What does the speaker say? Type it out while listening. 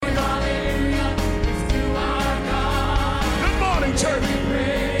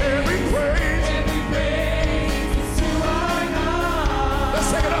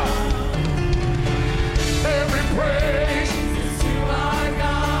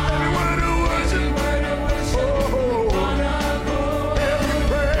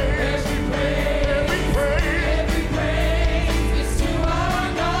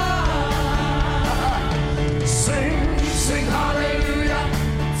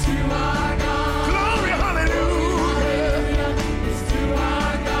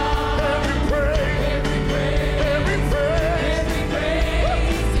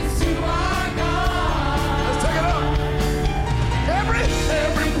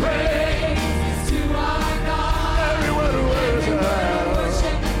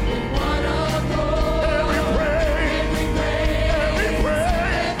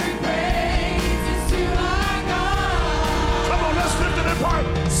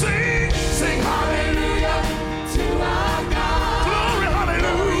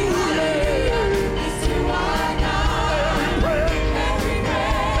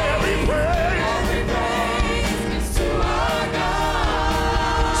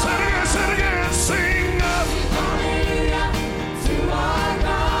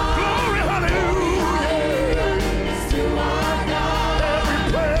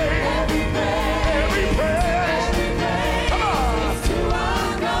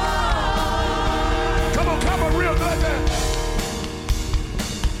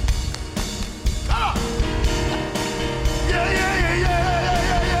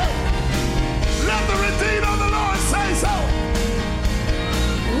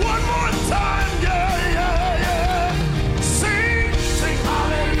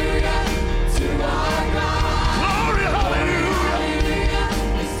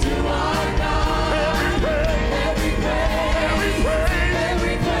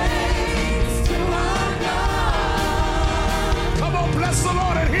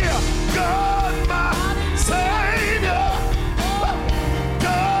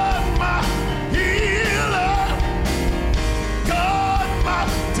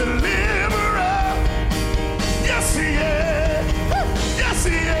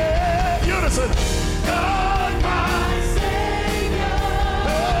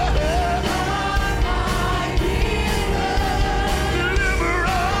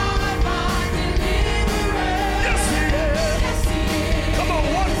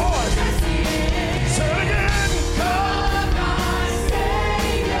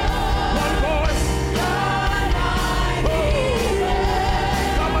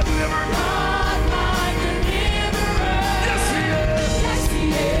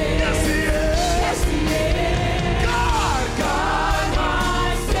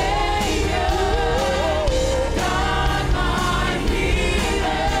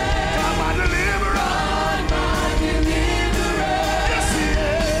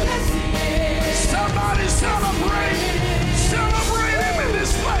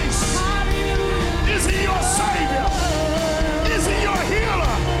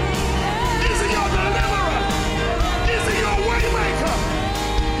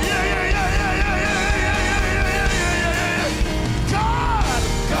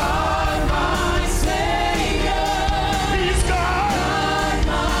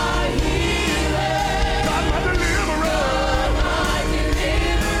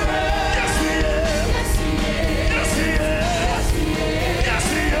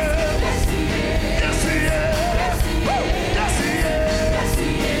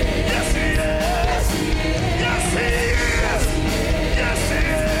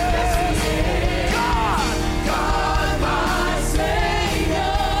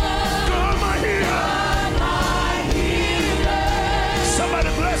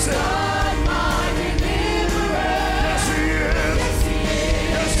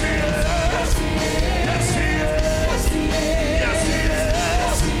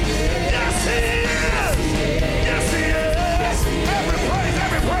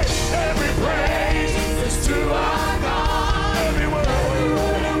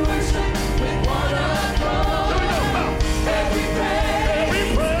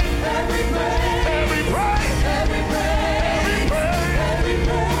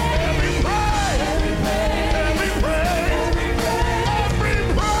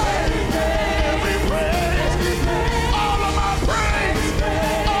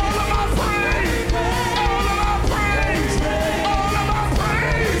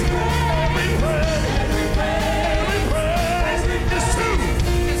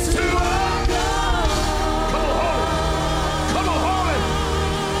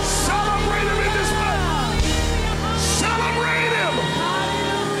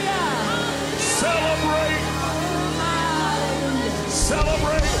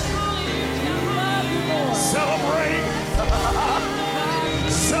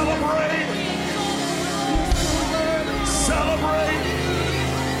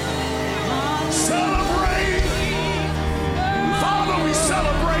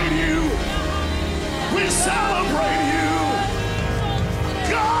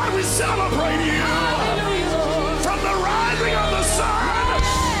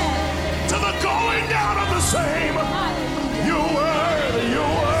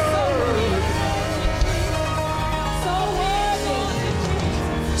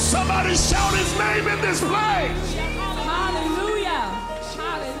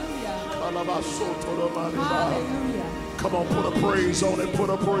Hallelujah. Come on, put a praise on it. Put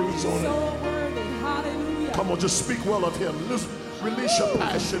a praise on it. So worthy. Hallelujah. Come on, just speak well of him. Release your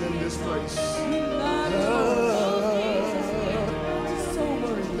passion in this place. We love you. So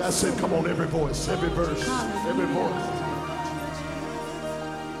worthy. That's it. Come on, every voice, every verse, every voice.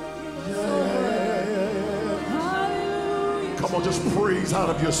 Hallelujah. Come on, just praise out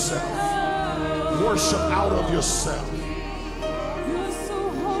of yourself. Worship out of yourself. You're so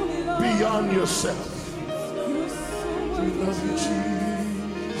holy, Lord. Beyond yourself. You're so We worthy. love you,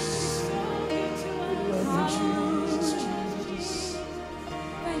 Jesus. We love you, Jesus.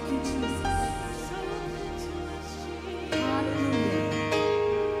 Thank you, Jesus. Hallelujah.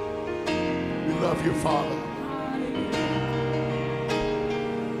 We love you, Father. Hallelujah.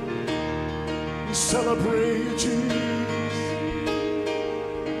 We celebrate you, Jesus.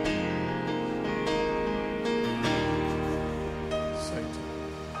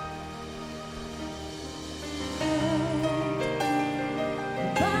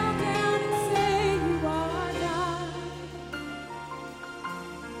 Bow down and say you are God.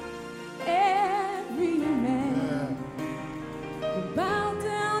 Every man will bow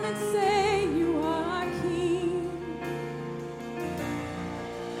down and say you are King.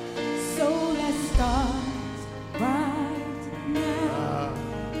 So let's start right now.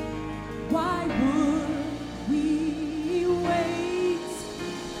 Why would we wait?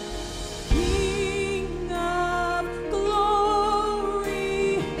 King of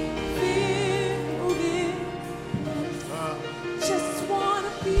glory, fill this place. Just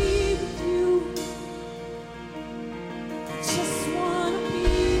wanna be with you. Just wanna be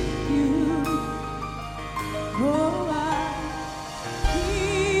with you. Oh,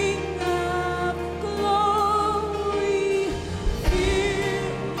 King of glory,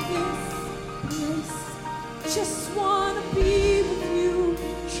 fill this place. Just wanna be with you.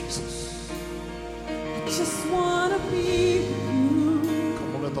 Jesus. Just wanna be with you.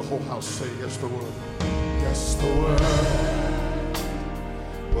 Come on, let the whole house say yes, the word. Yes, the word.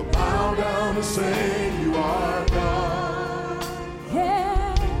 We'll bow down and say you are God.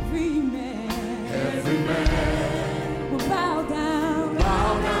 Every man Every man will bow down.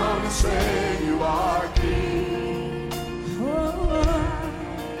 bow down and say you are King. Oh,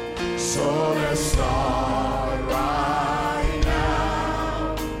 So let's start right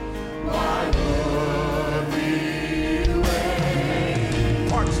now. Why would we wait?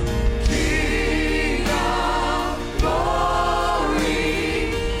 Parts. King of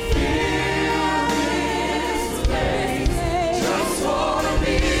glory, fill this place. Just wanna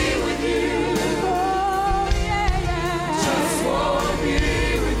be with you. oh, yeah, yeah. Just wanna be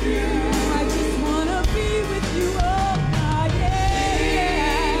with you. I just wanna be with you. Oh, God, yeah.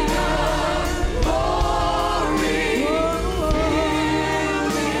 Glory, Oh,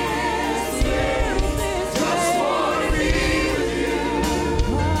 just wanna be with you.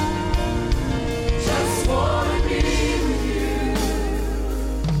 Just wanna be with you.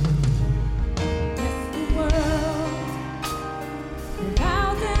 the world will bow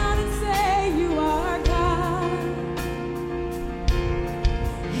down and say you are God.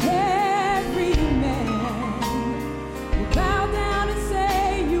 Every man will bow down and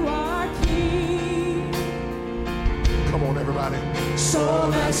say you are King. Come on, everybody. So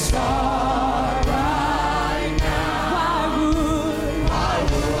let's start right now. Why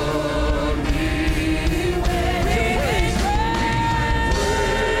would we wait? praise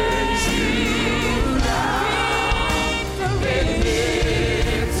Praise you now. Victory.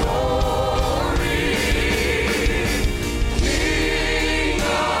 King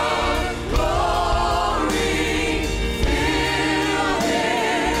of glory, fill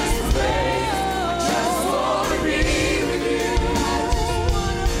this place. Just wanna be with you. I just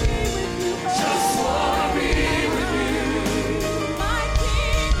wanna be with you.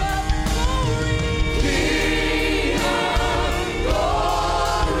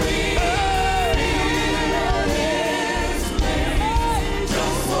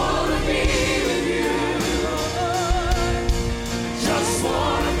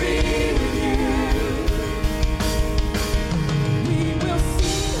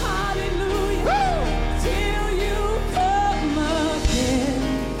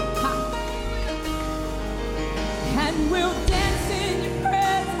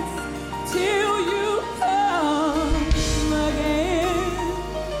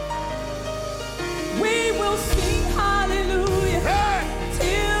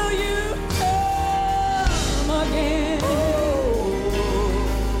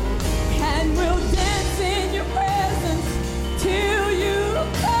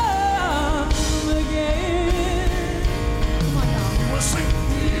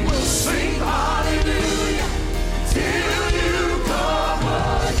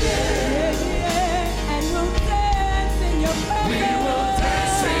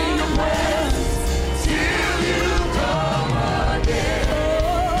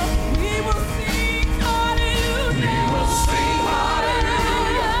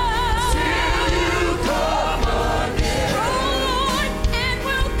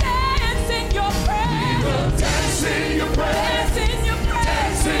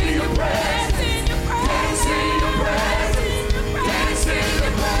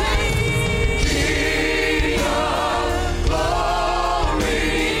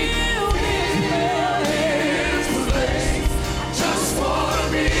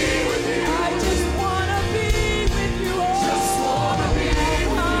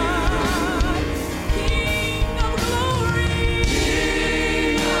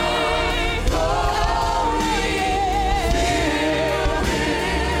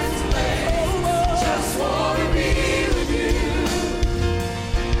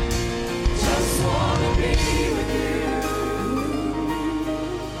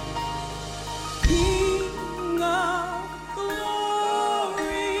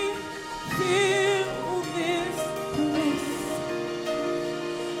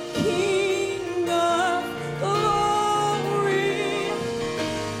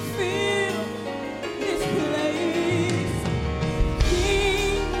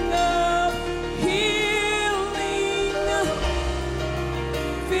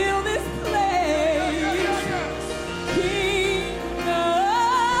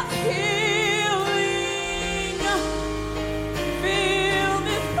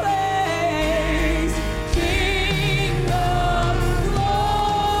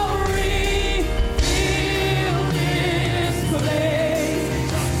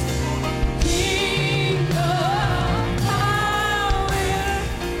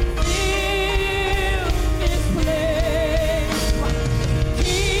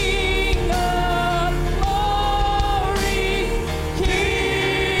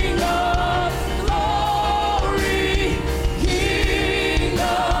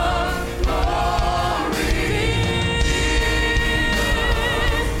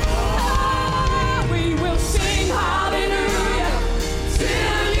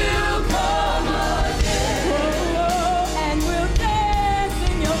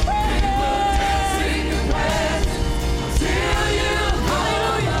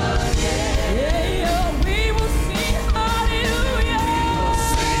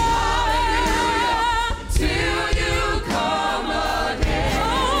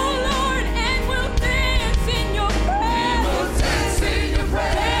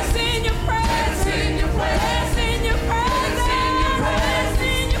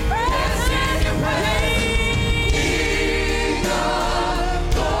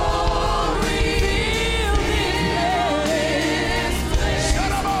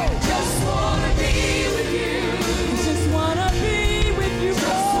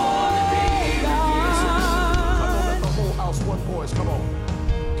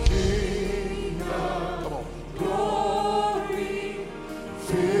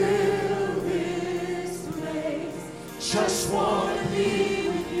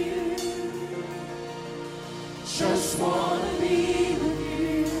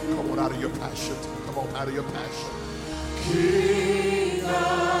 out of your passion. Come on, out of your passion. King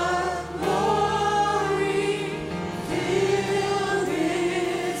of glory, fill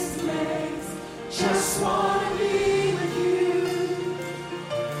this place. Just wanna be with you.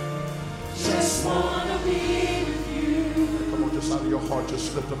 Just wanna be with you. Come on, just out of your heart,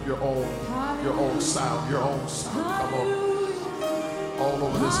 just lift up your own sound, your own sound. Come on, all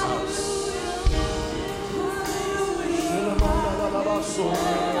over this house.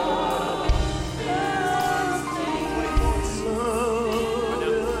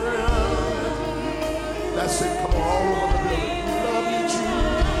 That's it. Come on, all over the building. Love you, Jesus.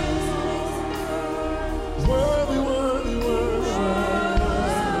 Worthy, worthy, worthy.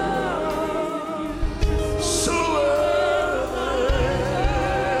 So worthy.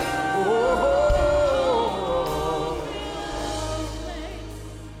 Oh.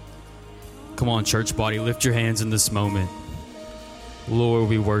 Come on, church body, lift your hands in this moment. Lord,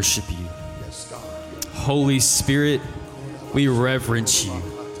 we worship you. Yes, God. Holy Spirit, we reverence you.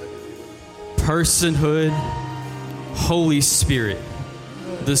 Personhood, Holy Spirit,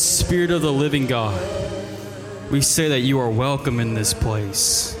 the Spirit of the living God. We say that you are welcome in this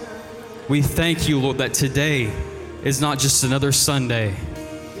place. We thank you, Lord, that today is not just another Sunday,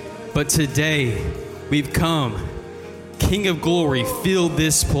 but today we've come. King of glory, fill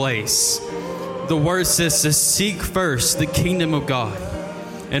this place. The word says to seek first the kingdom of God,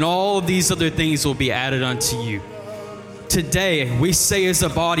 and all of these other things will be added unto you. Today, we say as a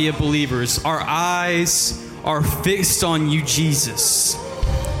body of believers, our eyes are fixed on you, Jesus.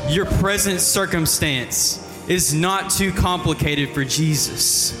 Your present circumstance is not too complicated for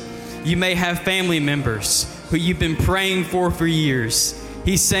Jesus. You may have family members who you've been praying for years.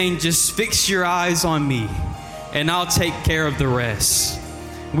 He's saying, just fix your eyes on me, and I'll take care of the rest.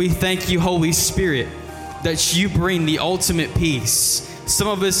 We thank you, Holy Spirit, that you bring the ultimate peace. Some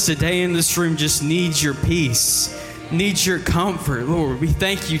of us today in this room just need your peace, need your comfort. Lord, we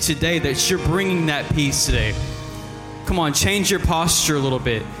thank you today that you're bringing that peace today. Come on, change your posture a little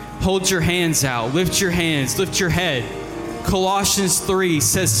bit. Hold your hands out, lift your hands, lift your head. Colossians 3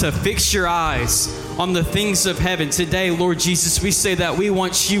 says to fix your eyes on the things of heaven. Today, Lord Jesus, we say that we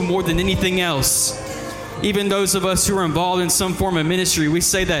want you more than anything else. Even those of us who are involved in some form of ministry, we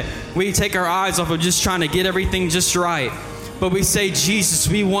say that we take our eyes off of just trying to get everything just right. But we say, Jesus,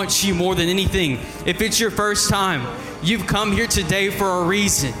 we want you more than anything. If it's your first time, you've come here today for a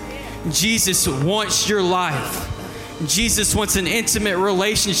reason. Jesus wants your life. Jesus wants an intimate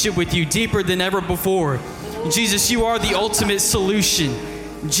relationship with you, deeper than ever before. Jesus, you are the ultimate solution.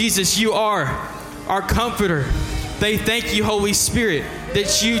 Jesus, you are our comforter. They thank you, Holy Spirit,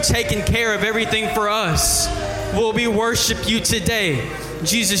 that you've taken care of everything for us. Will we worship you today?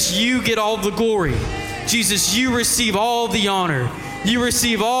 Jesus, you get all the glory. Jesus, you receive all the honor. You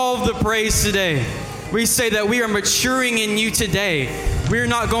receive all the praise today. We say that we are maturing in you today. We're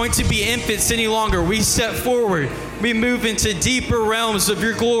not going to be infants any longer. We step forward. We move into deeper realms of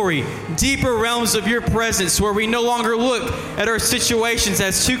your glory, deeper realms of your presence, where we no longer look at our situations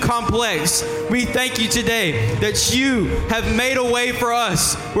as too complex. We thank you today that you have made a way for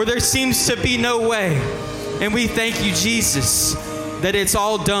us where there seems to be no way. And we thank you, Jesus, that it's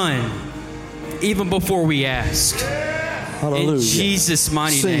all done even before we ask. Hallelujah. In Jesus'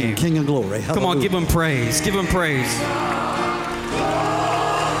 mighty Sing, name. King of glory. Hallelujah. Come on, give him praise. Give him praise.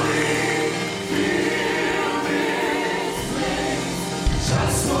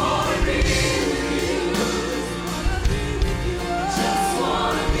 Just wanna be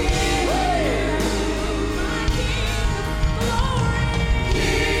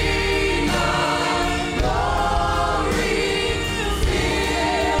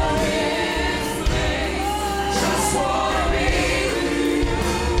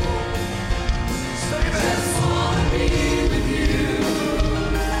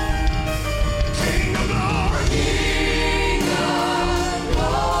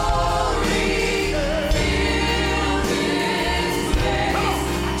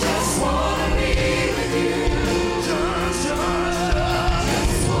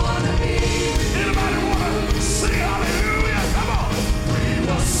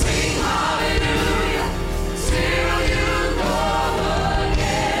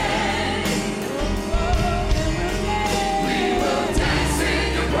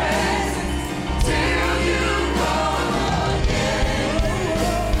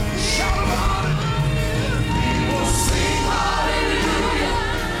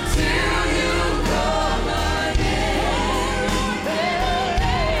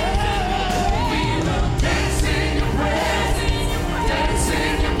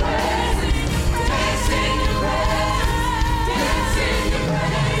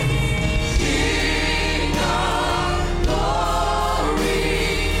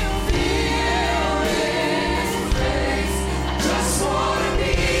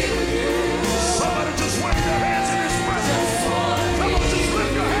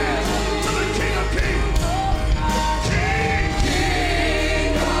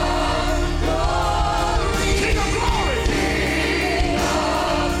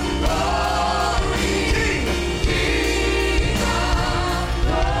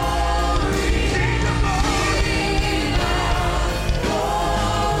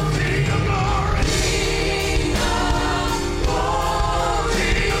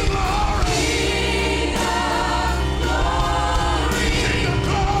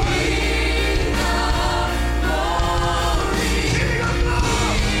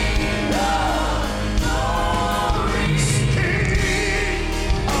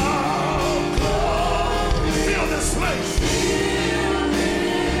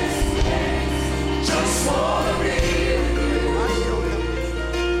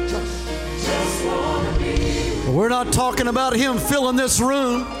not talking about Him filling this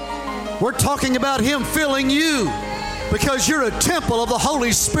room. We're talking about Him filling you, because you're a temple of the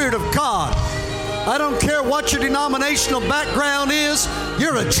Holy Spirit of God. I don't care what your denominational background is,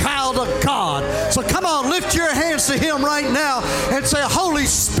 you're a child of God. So come on, lift your hands to Him right now and say, Holy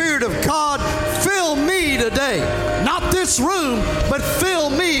Spirit of God, fill me today. Not this room, but fill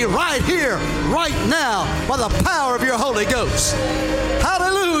me right here, right now, by the power of your Holy Ghost.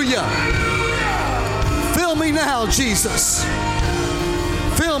 Hallelujah. Fill me now, Jesus.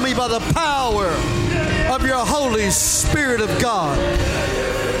 Fill me by the power of your Holy Spirit of God.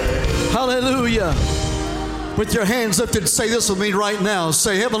 Hallelujah. With your hands lifted, say this with me right now.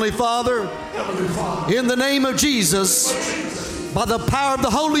 Say, Heavenly Father, in the name of Jesus, by the power of the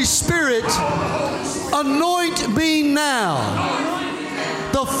Holy Spirit, anoint me now,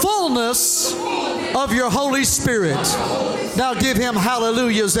 the fullness of your Holy Spirit. Now give Him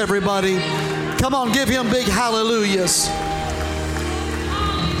hallelujahs, everybody. Come on, give Him big hallelujahs.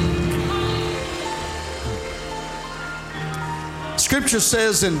 Scripture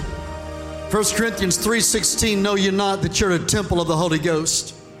says in 1 Corinthians 3:16, know you not that you're a temple of the Holy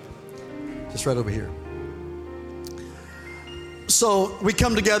Ghost. Just right over here. So we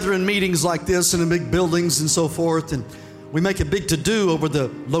come together in meetings like this and in big buildings and so forth, and we make a big to-do over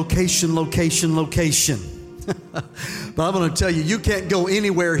the location. But I'm going to tell you, you can't go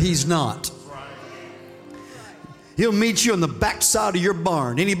anywhere He's not. He'll meet you on the backside of your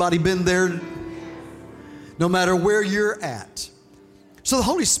barn. Anybody been there? No matter where you're at. So the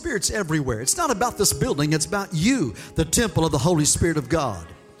Holy Spirit's everywhere. It's not about this building. It's about you, the temple of the Holy Spirit of God.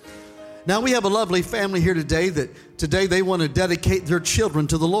 Now, we have a lovely family here today that today they want to dedicate their children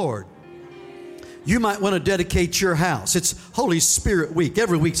to the Lord. You might want to dedicate your house. It's Holy Spirit Week.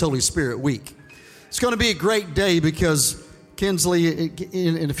 Every week's Holy Spirit Week. It's going to be a great day because Kinsley,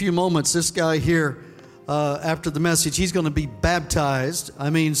 in a few moments, this guy here, after the message, he's going to be baptized.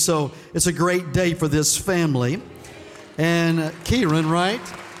 So it's a great day for this family. And Kieran, right?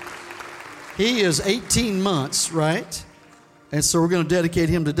 He is 18 months, right? And so we're going to dedicate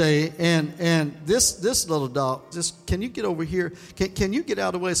him today. And this little dog, can you get over here? Can you get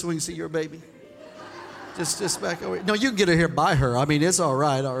out of the way so we can see your baby? Just back over here. No, you can get her here by her. It's all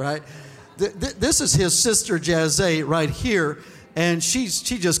right. This is his sister, Jazzy, right here. And she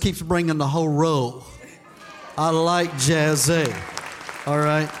just keeps bringing the whole row. I like Jazzy. All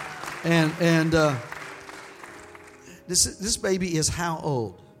right. And this baby is how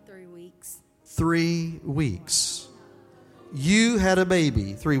old? 3 weeks. 3 weeks. You had a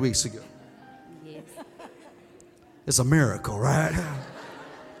baby 3 weeks ago. Yes. It's a miracle, right?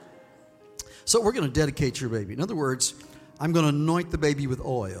 So we're going to dedicate your baby. In other words, I'm going to anoint the baby with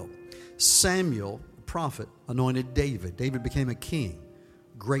oil. Samuel, the prophet, anointed David. David became a king.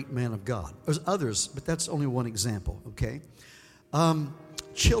 Great man of God. There's others, but that's only one example, okay?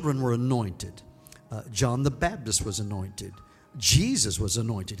 Children were anointed. John the Baptist was anointed. Jesus was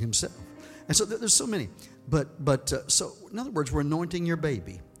anointed himself. And so there's so many. So in other words, we're anointing your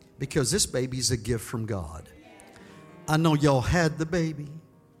baby because this baby is a gift from God. I know y'all had the baby,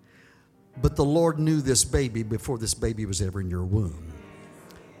 but the Lord knew this baby before this baby was ever in your womb.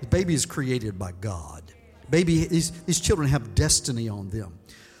 The baby is created by God. These children have destiny on them.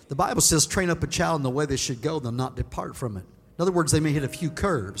 The Bible says, train up a child in the way they should go, they'll not depart from it. In other words, they may hit a few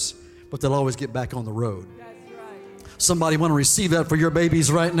curves, but they'll always get back on the road. That's right. Somebody want to receive that for your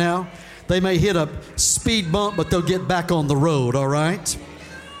babies right now? They may hit a speed bump, but they'll get back on the road, all right?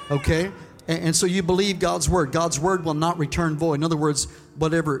 Okay? And so you believe God's word. God's word will not return void. In other words,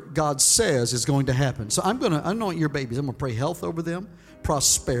 whatever God says is going to happen. So I'm going to anoint your babies. I'm going to pray health over them,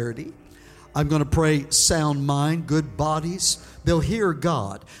 prosperity. I'm going to pray sound mind, good bodies. They'll hear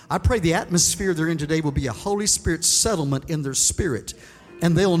God. I pray the atmosphere they're in today will be a Holy Spirit settlement in their spirit,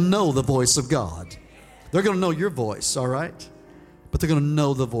 and they'll know the voice of God. They're going to know your voice, all right? But they're going to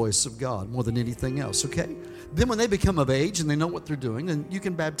know the voice of God more than anything else, okay? Then when they become of age and they know what they're doing, then you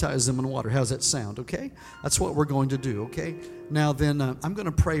can baptize them in water. How's that sound, okay? That's what we're going to do, okay? Now then, I'm going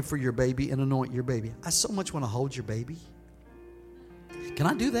to pray for your baby and anoint your baby. I so much want to hold your baby. Can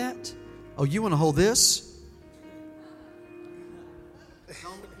I do that? Oh, you want to hold this?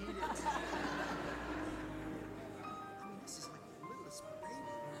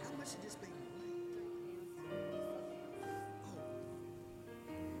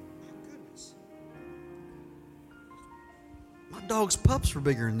 Dog's pups were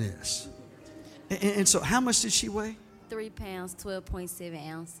bigger than this. And so how much did she weigh? 3 pounds, 12.7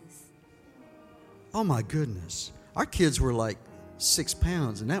 ounces. Oh my goodness. Our kids were like 6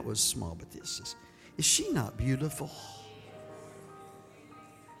 pounds and that was small, but is she not beautiful?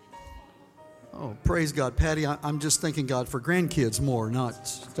 Oh, praise God. Patty, I'm just thanking God for grandkids more,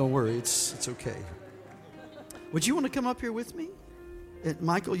 don't worry, it's okay. Would you want to come up here with me? And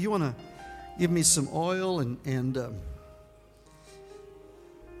Michael, you want to give me some oil and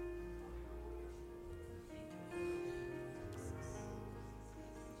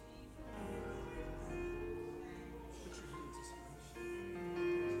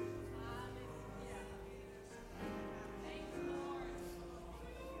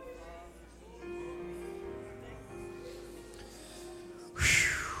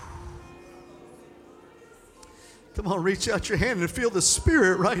come on, reach out your hand and feel the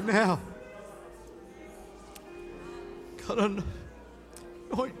Spirit right now. God,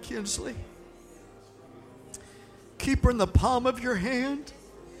 anoint Kinsley. Keep her in the palm of your hand.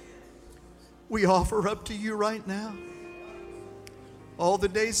 We offer up to you right now all the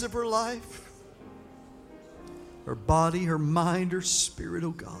days of her life, her body, her mind, her spirit,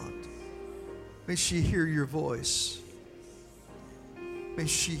 oh God. May she hear your voice. May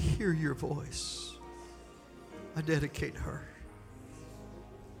she hear your voice. I dedicate her.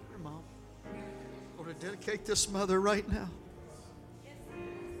 Here, Mom. I want to dedicate this mother right now.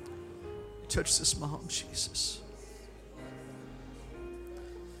 Touch this mom, Jesus.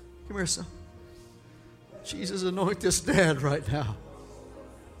 Come here, son. Jesus, anoint this dad right now.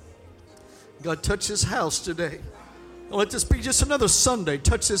 God, touch his house today. Don't let this be just another Sunday.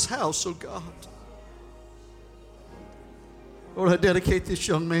 Touch this house, oh God. Lord, I dedicate this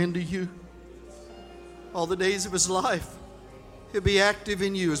young man to you. All the days of his life, he'll be active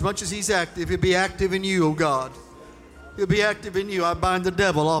in you. As much as he's active, he'll be active in you, oh God. He'll be active in you. I bind the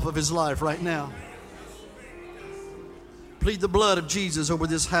devil off of his life right now. Plead the blood of Jesus over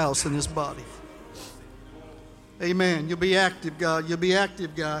this house and this body. Amen. You'll be active, God. You'll be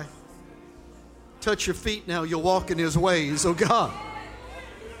active, guy. Touch your feet now. You'll walk in his ways, oh God.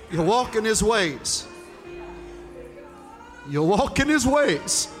 You'll walk in his ways. You'll walk in his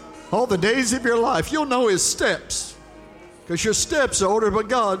ways. All the days of your life, you'll know his steps, because your steps are ordered by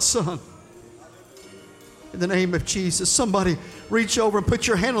God, son. In the name of Jesus, somebody reach over and put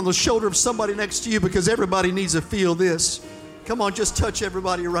your hand on the shoulder of somebody next to you, because everybody needs to feel this. Come on, just touch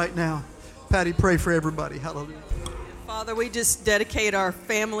everybody right now. Patty, pray for everybody. Hallelujah. Father, we just dedicate our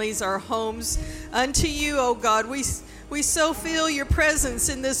families, our homes unto you, oh God. We so feel your presence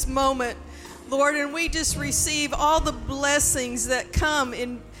in this moment, Lord, and we just receive all the blessings that come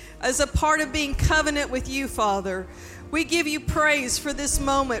in as a part of being covenant with you, Father. We give you praise for this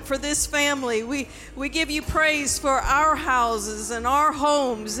moment, for this family. We give you praise for our houses and our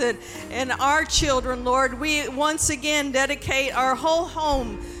homes and our children, Lord. We once again dedicate our whole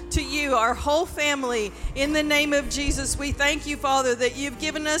home to you, our whole family. In the name of Jesus, we thank you, Father, that you've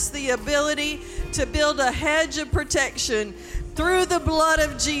given us the ability to build a hedge of protection through the blood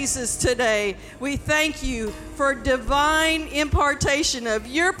of Jesus today. We thank you for divine impartation of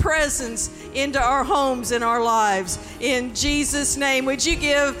your presence into our homes and our lives. In Jesus' name, would you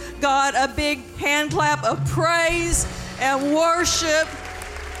give God a big hand clap of praise and worship?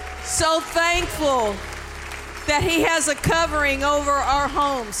 So thankful that he has a covering over our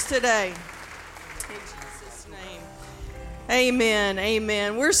homes today. In Jesus' name. Amen.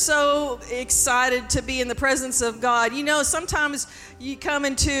 Amen. We're so excited to be in the presence of God. You know, sometimes you come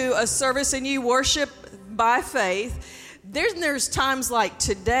into a service and you worship by faith. There's times like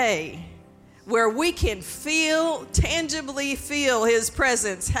today where we can tangibly feel his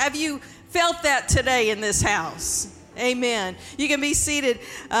presence. Have you felt that today in this house? Amen. You can be seated.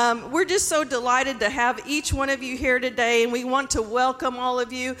 We're just so delighted to have each one of you here today, and we want to welcome all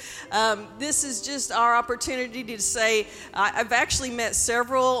of you. This is just our opportunity to say, I've actually met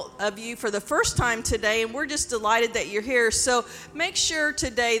several of you for the first time today, and we're just delighted that you're here. So make sure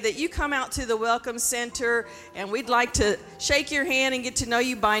today that you come out to the Welcome Center, and we'd like to shake your hand and get to know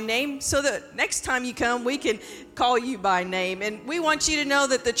you by name, so that next time you come, we can call you by name. And we want you to know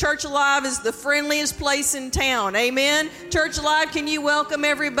that the Church Alive is the friendliest place in town. Amen. Church Alive, can you welcome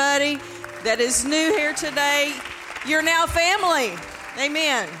everybody that is new here today? You're now family.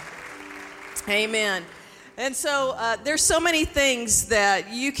 Amen. Amen. And so there's so many things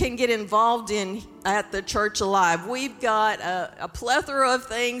that you can get involved in at the Church Alive. We've got a plethora of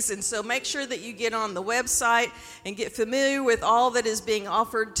things, and so make sure that you get on the website and get familiar with all that is being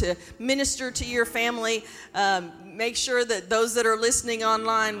offered to minister to your family. Make sure that those that are listening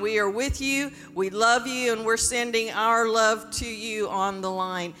online, we are with you, we love you, and we're sending our love to you on the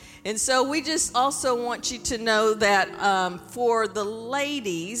line. And so we just also want you to know that for the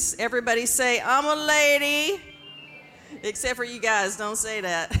ladies, everybody say, I'm a lady. Except for you guys, don't say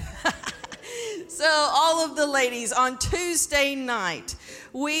that. So all of the ladies, on Tuesday night,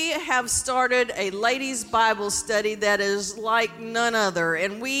 we have started a ladies' Bible study that is like none other.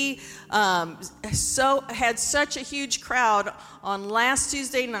 And we had such a huge crowd on last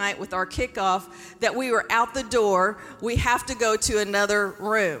Tuesday night with our kickoff that we were out the door. We have to go to another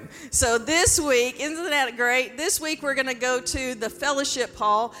room. So this week, isn't that great? This week we're going to go to the fellowship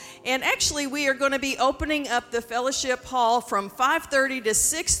hall. And actually we are going to be opening up the fellowship hall from 5:30 to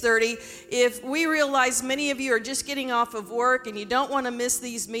 6:30. If we realize many of you are just getting off of work and you don't want to miss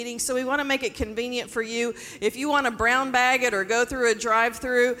these meetings, so we want to make it convenient for you. If you want to brown bag it or go through a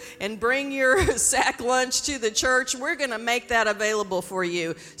drive-through and bring your sack lunch to the church, we're going to make that available for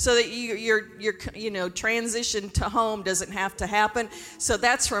you so that your transition to home doesn't have to happen. So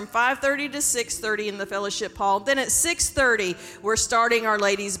that's from 5:30 to 6:30 in the fellowship hall. Then at 6:30, we're starting our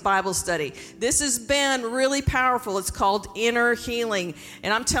ladies' Bible study. This has been really powerful. It's called Inner Healing.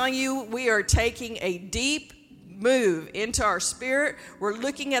 And I'm telling you, we are taking a deep move into our spirit. We're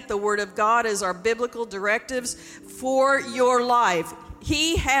looking at the Word of God as our biblical directives for your life.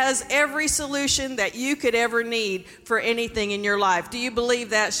 He has every solution that you could ever need for anything in your life. Do you believe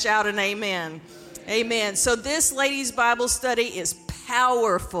that? Shout an amen. Amen. So this ladies' Bible study is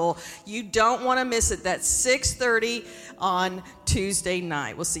powerful. You don't want to miss it. That's 6:30 on Tuesday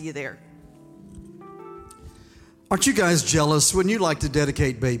night. We'll see you there. Aren't you guys jealous when you like to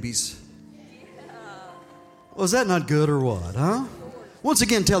dedicate babies? Was that not good or what, huh? Once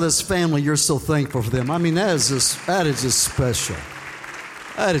again, tell this family you're so thankful for them. I mean, that is just special.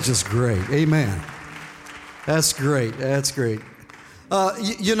 That is just great. Amen. That's great. That's great.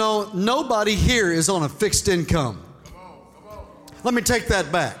 Nobody here is on a fixed income. Let me take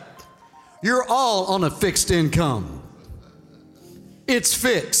that back. You're all on a fixed income. It's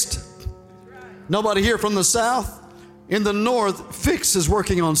fixed. Nobody here from the South? In the North, Fix is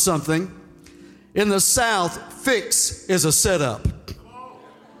working on something. In the South, Fix is a setup.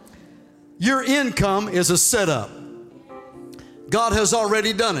 Your income is a setup. God has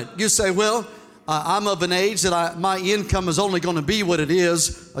already done it. You say, well, I'm of an age that my income is only going to be what it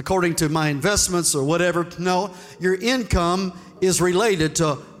is according to my investments or whatever. No, your income is related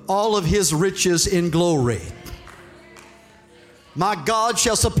to all of His riches in glory. My God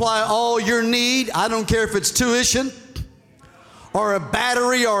shall supply all your need. I don't care if it's tuition or a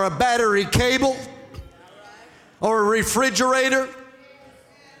battery cable or a refrigerator.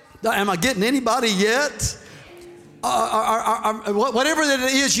 Am I getting anybody yet? Whatever that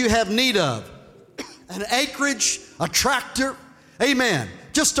it is you have need of, an acreage, a tractor, amen.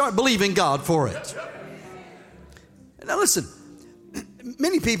 Just start believing God for it. Now listen,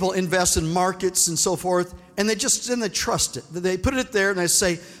 many people invest in markets and so forth, and they trust it. They put it there and they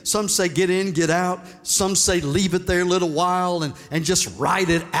say, some say get in, get out. Some say leave it there a little while and just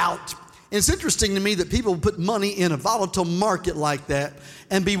ride it out. And it's interesting to me that people put money in a volatile market like that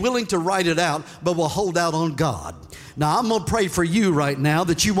and be willing to ride it out, but will hold out on God. Now, I'm going to pray for you right now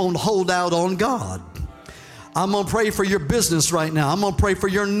that you won't hold out on God. I'm going to pray for your business right now. I'm going to pray for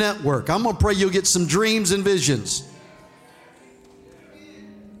your network. I'm going to pray you'll get some dreams and visions.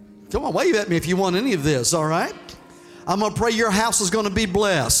 Come on, wave at me if you want any of this, all right? I'm going to pray your house is going to be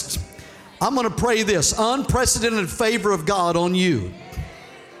blessed. I'm going to pray this, unprecedented favor of God on you.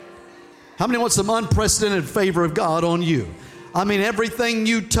 How many want some unprecedented favor of God on you? I mean, everything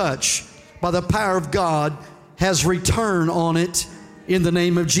you touch by the power of God has return on it in the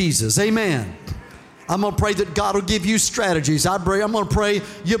name of Jesus. Amen. I'm going to pray that God will give you strategies. I'm going to pray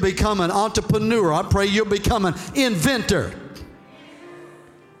you'll become an entrepreneur. I pray you'll become an inventor.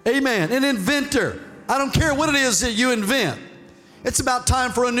 Amen. An inventor. I don't care what it is that you invent. It's about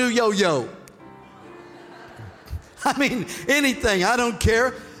time for a new yo-yo. I mean, anything. I don't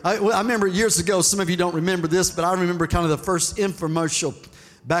care. I remember years ago, some of you don't remember this, but I remember kind of the first infomercial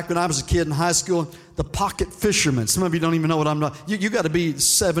back when I was a kid in high school, the pocket fisherman. Some of you don't even know what I'm talking about. You got to be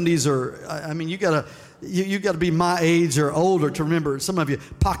 70s or, I mean, you got to be my age or older to remember. Some of you,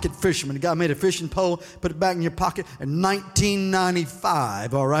 pocket fisherman. The guy made a fishing pole, put it back in your pocket in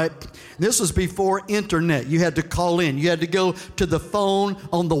 1995, all right? This was before internet. You had to call in. You had to go to the phone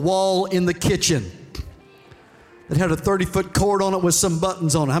on the wall in the kitchen. It had a 30-foot cord on it with some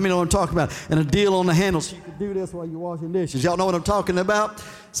buttons on it. How many know what I'm talking about? And a deal on the handle so you could do this while you're washing dishes. Y'all know what I'm talking about?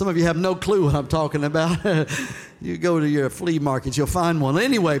 Some of you have no clue what I'm talking about. You go to your flea markets, you'll find one.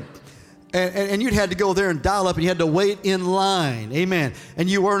 Anyway, and you'd had to go there and dial up, and you had to wait in line. Amen. And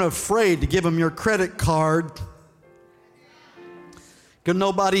you weren't afraid to give them your credit card because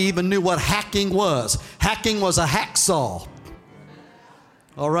nobody even knew what hacking was. Hacking was a hacksaw.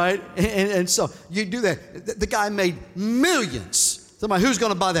 All right? And so you do that. The guy made millions. Somebody, who's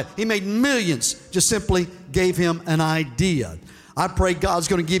going to buy that? He made millions. Just simply gave him an idea. I pray God's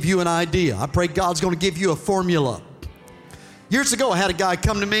going to give you an idea. I pray God's going to give you a formula. Years ago, I had a guy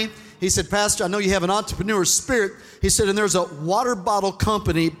come to me. He said, Pastor, I know you have an entrepreneur spirit. He said, and there's a water bottle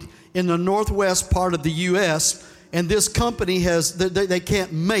company in the northwest part of the U.S., and this company they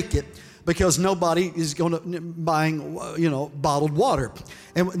can't make it because nobody is going to buying, bottled water.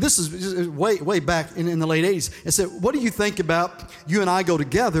 And this is way back in the late 80s. I said, what do you think about you and I go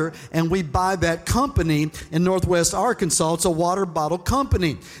together and we buy that company in northwest Arkansas? It's a water bottle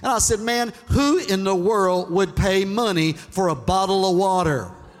company. And I said, man, who in the world would pay money for a bottle of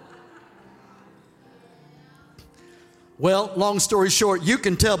water? Well, long story short, you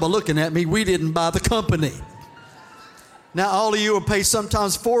can tell by looking at me, we didn't buy the company. Now, all of you will pay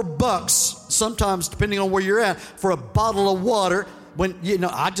sometimes $4, sometimes depending on where you're at, for a bottle of water. When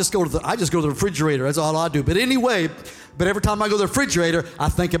I just go to the refrigerator. That's all I do. But anyway, every time I go to the refrigerator, I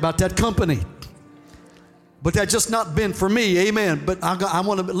think about that company. But that's just not been for me. Amen. But I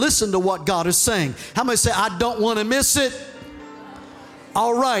want to listen to what God is saying. How many say, I don't want to miss it?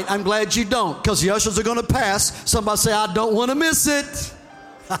 All right, I'm glad you don't, because the ushers are going to pass. Somebody say, I don't want to miss it.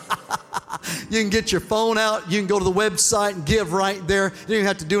 You can get your phone out. You can go to the website and give right there. You don't even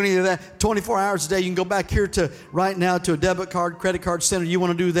have to do any of that. 24 hours a day. You can go back here right now to a debit card, credit card center. You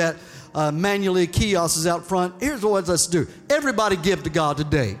want to do that manually. Kiosks is out front. Here's what let's do. Everybody give to God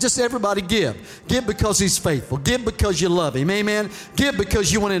today. Just everybody give. Give because He's faithful. Give because you love Him. Amen. Give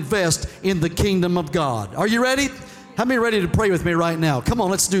because you want to invest in the kingdom of God. Are you ready? How many are ready to pray with me right now? Come on,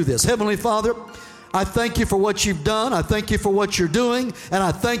 let's do this. Heavenly Father, I thank you for what you've done. I thank you for what you're doing. And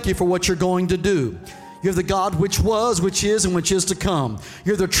I thank you for what you're going to do. You're the God which was, which is, and which is to come.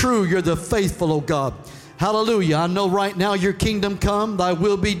 You're the true, you're the faithful, oh God. Hallelujah. I know right now your kingdom come, thy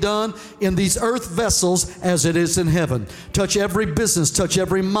will be done in these earth vessels as it is in heaven. Touch every business, touch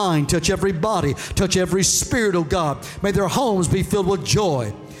every mind, touch every body, touch every spirit, oh God. May their homes be filled with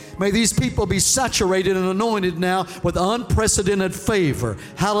joy. May these people be saturated and anointed now with unprecedented favor.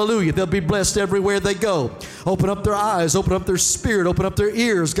 Hallelujah. They'll be blessed everywhere they go. Open up their eyes, open up their spirit, open up their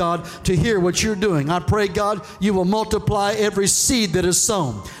ears, God, to hear what you're doing. I pray, God, you will multiply every seed that is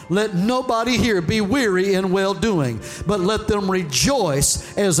sown. Let nobody here be weary in well-doing, but let them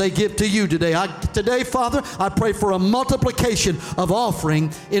rejoice as they give to you today. Today, Father, I pray for a multiplication of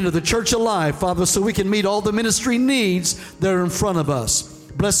offering into the church alive, Father, so we can meet all the ministry needs that are in front of us.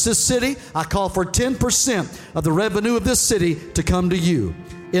 Bless this city. I call for 10% of the revenue of this city to come to you.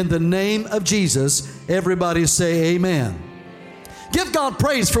 In the name of Jesus, everybody say amen. Give God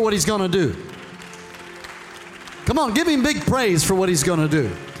praise for what He's going to do. Come on, give Him big praise for what He's going to do.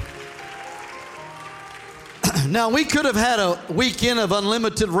 Now, we could have had a weekend of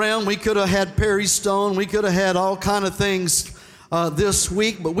Unlimited Realm. We could have had Perry Stone. We could have had all kind of things this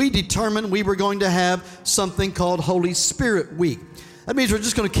week. But we determined we were going to have something called Holy Spirit Week. That means we're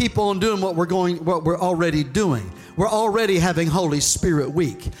just going to keep on doing what we're already doing. We're already having Holy Spirit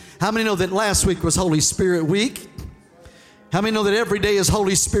Week. How many know that last week was Holy Spirit Week? How many know that every day is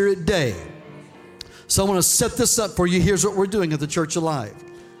Holy Spirit Day? So I want to set this up for you. Here's what we're doing at the Church Alive.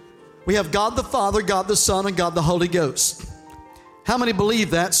 We have God the Father, God the Son, and God the Holy Ghost. How many believe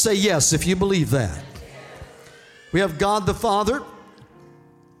that? Say yes if you believe that. We have God the Father.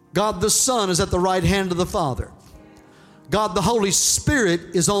 God the Son is at the right hand of the Father. God the Holy Spirit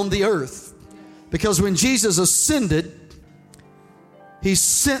is on the earth, because when Jesus ascended, He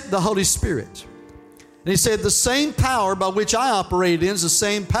sent the Holy Spirit. And He said, the same power by which I operate in is the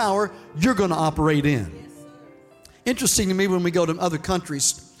same power you're going to operate in. Interesting to me when we go to other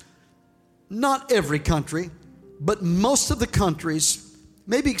countries, not every country, but most of the countries,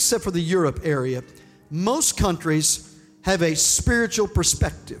 maybe except for the Europe area, most countries have a spiritual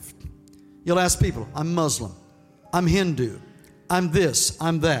perspective. You'll ask people, I'm Muslim. I'm Hindu, I'm this,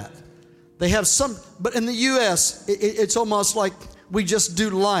 I'm that. They have some, but in the U.S., it's almost like we just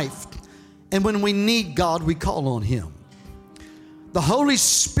do life. And when we need God, we call on Him. The Holy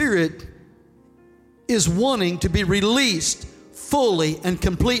Spirit is wanting to be released fully and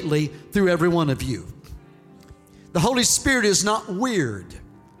completely through every one of you. The Holy Spirit is not weird.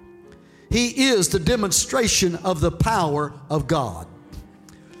 He is the demonstration of the power of God.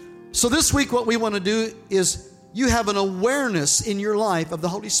 So this week, what we want to do is you have an awareness in your life of the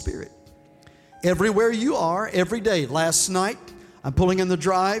Holy Spirit. Everywhere you are, every day. Last night, I'm pulling in the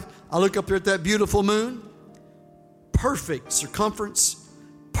drive. I look up there at that beautiful moon. Perfect circumference,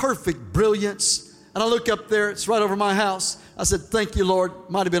 perfect brilliance. And I look up there, it's right over my house. I said, thank you, Lord.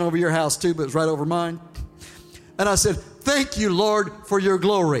 Might have been over your house too, but it's right over mine. And I said, thank you, Lord, for your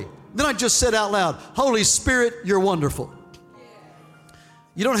glory. Then I just said out loud, Holy Spirit, you're wonderful.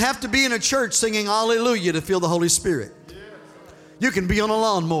 You don't have to be in a church singing hallelujah to feel the Holy Spirit. You can be on a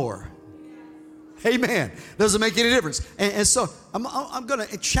lawnmower. Amen. Doesn't make any difference. And so I'm going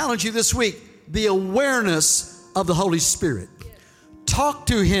to challenge you this week, the awareness of the Holy Spirit. Talk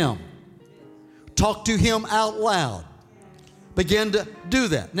to Him. Talk to Him out loud. Begin to do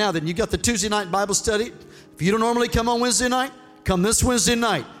that. Now then, you got the Tuesday night Bible study. If you don't normally come on Wednesday night, come this Wednesday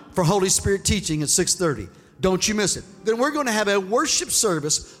night for Holy Spirit teaching at 6:30. Don't you miss it. Then we're going to have a worship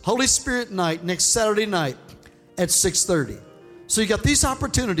service, Holy Spirit night, next Saturday night at 6:30. So you got these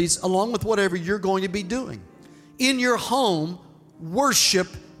opportunities along with whatever you're going to be doing. In your home, worship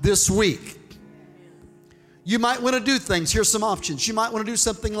this week. You might want to do things. Here's some options. You might want to do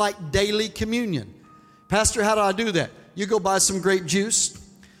something like daily communion. Pastor, how do I do that? You go buy some grape juice,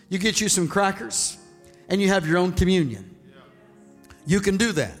 you get you some crackers, and you have your own communion. You can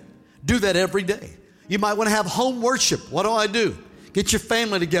do that. Do that every day. You might want to have home worship. What do? Get your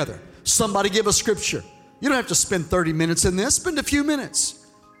family together. Somebody give a scripture. You don't have to spend 30 minutes in this. Spend a few minutes.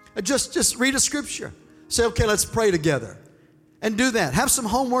 Just read a scripture. Say, okay, let's pray together. And do that. Have some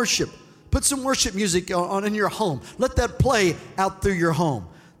home worship. Put some worship music on in your home. Let that play out through your home.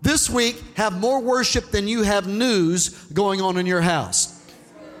 This week, have more worship than you have news going on in your house.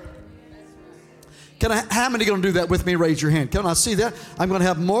 How many are going to do that with me? Raise your hand. Can I see that? I'm going to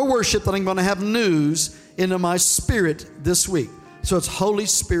have more worship than I'm going to have news into my spirit this week. So it's Holy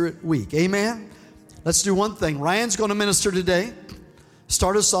Spirit week. Amen? Let's do one thing. Ryan's going to minister today.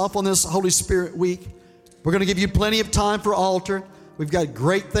 Start us off on this Holy Spirit week. We're going to give you plenty of time for altar. We've got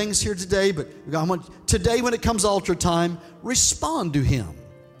great things here today, but today when it comes altar time, respond to Him.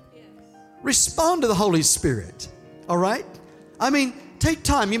 Respond to the Holy Spirit. All right? I mean, take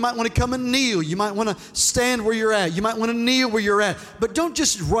time. You might want to come and kneel. You might want to stand where you're at. You might want to kneel where you're at. But don't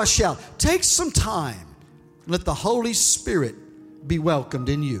just rush out. Take some time. Let the Holy Spirit be welcomed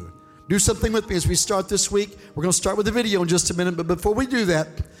in you. Do something with me as we start this week. We're going to start with the video in just a minute. But before we do that,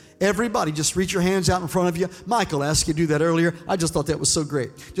 everybody just reach your hands out in front of you. Michael asked you to do that earlier. I just thought that was so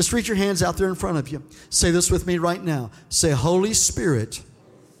great. Just reach your hands out there in front of you. Say this with me right now. Say, Holy Spirit,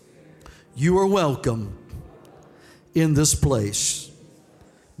 you are welcome in this place.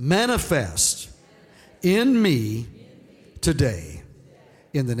 Manifest in me today.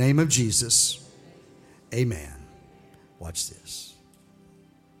 In the name of Jesus. Amen. Watch this.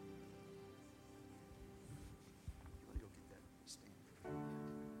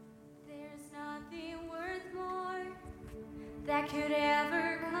 There's nothing worth more that could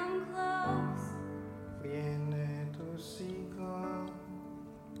ever come close. Viene tu siglo,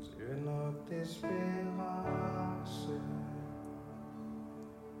 lleno de esperanza.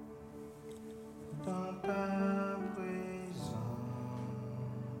 Dans ta présence.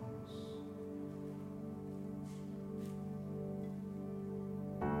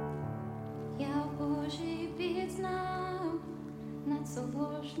 Я Божий пізнав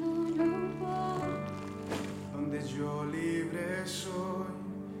надсолошну любов. Donde yo libre soy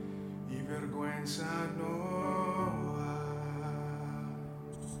y vergüenza no hay.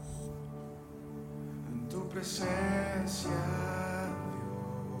 En tu presencia,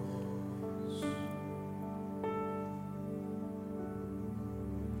 Dios.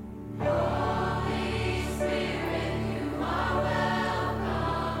 Holy Spirit, you are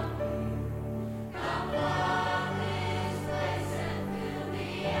welcome. Come flood this place and fill the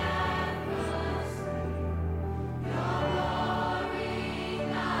atmosphere. Your glory,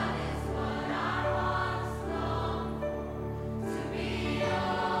 God, is what I once longed for. To be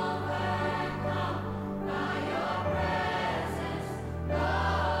overcome by your presence, Lord.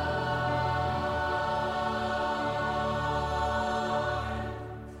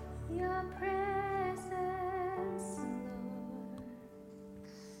 Your presence,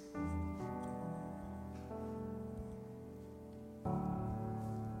 Lord.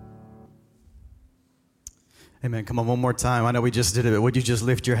 Amen. Come on, one more time. I know we just did it, but would you just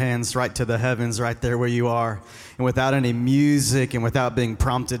lift your hands right to the heavens, right there where you are? And without any music and without being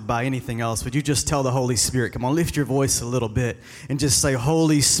prompted by anything else, would you just tell the Holy Spirit, come on, lift your voice a little bit and just say,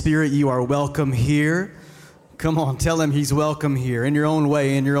 Holy Spirit, you are welcome here. Come on, tell Him He's welcome here in your own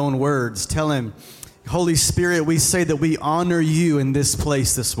way, in your own words. Tell Him, Holy Spirit, we say that we honor you in this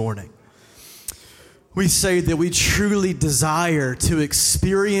place this morning. We say that we truly desire to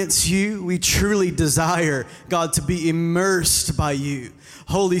experience you. We truly desire, God, to be immersed by you.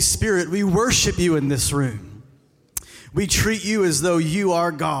 Holy Spirit, we worship you in this room. We treat you as though you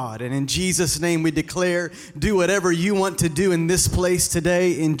are God. And in Jesus' name we declare, do whatever you want to do in this place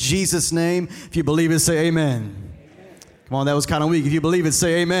today. In Jesus' name, if you believe it, say amen. Come on, that was kind of weak. If you believe it,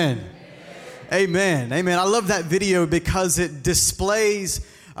 say amen. Amen. Amen. I love that video because it displays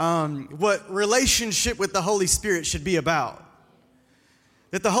what relationship with the Holy Spirit should be about.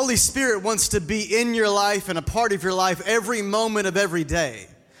 That the Holy Spirit wants to be in your life and a part of your life every moment of every day,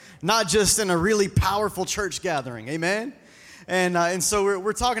 not just in a really powerful church gathering. Amen? And so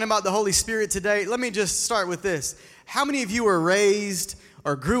we're talking about the Holy Spirit today. Let me just start with this. How many of you were raised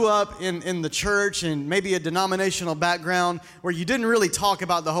or grew up in the church and maybe a denominational background where you didn't really talk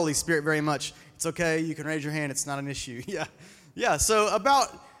about the Holy Spirit very much? It's okay. You can raise your hand. It's not an issue. Yeah. So about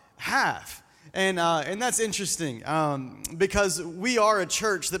half. And that's interesting because we are a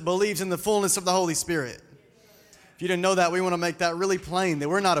church that believes in the fullness of the Holy Spirit. If you didn't know that, we want to make that really plain, that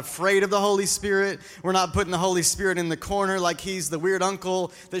we're not afraid of the Holy Spirit. We're not putting the Holy Spirit in the corner like he's the weird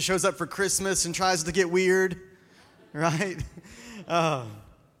uncle that shows up for Christmas and tries to get weird, right?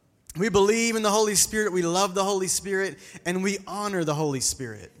 We believe in the Holy Spirit, we love the Holy Spirit, and we honor the Holy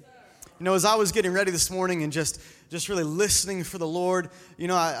Spirit. You know, as I was getting ready this morning and just really listening for the Lord, you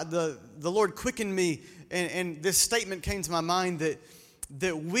know, the Lord quickened me, and this statement came to my mind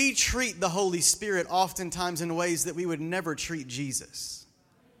that we treat the Holy Spirit oftentimes in ways that we would never treat Jesus.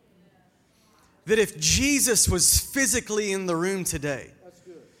 That if Jesus was physically in the room today,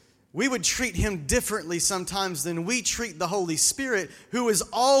 we would treat him differently sometimes than we treat the Holy Spirit, who is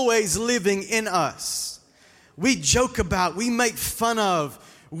always living in us. We joke about, we make fun of,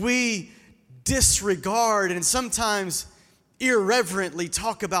 we disregard, and sometimes irreverently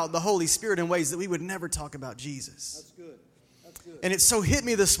talk about the Holy Spirit in ways that we would never talk about Jesus. That's good. And it so hit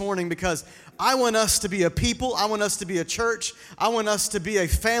me this morning because I want us to be a people, I want us to be a church, I want us to be a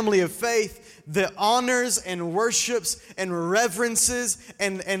family of faith that honors and worships and reverences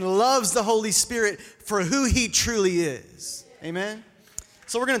and loves the Holy Spirit for who he truly is. Amen?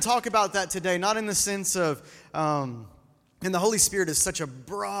 So we're going to talk about that today, not in the sense of, and the Holy Spirit is such a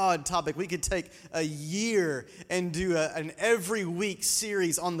broad topic. We could take a year and do an every week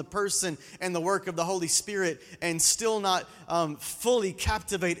series on the person and the work of the Holy Spirit and still not fully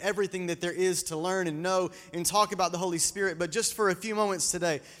captivate everything that there is to learn and know and talk about the Holy Spirit. But just for a few moments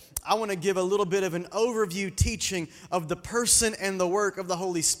today, I want to give a little bit of an overview teaching of the person and the work of the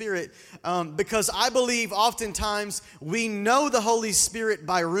Holy Spirit because I believe oftentimes we know the Holy Spirit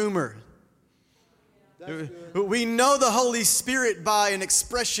by rumor. We know the Holy Spirit by an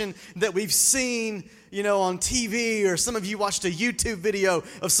expression that we've seen, you know, on TV, or some of you watched a YouTube video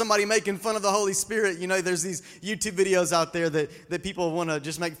of somebody making fun of the Holy Spirit. You know, there's these YouTube videos out there that people want to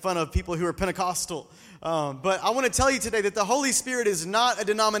just make fun of people who are Pentecostal. But I want to tell you today that the Holy Spirit is not a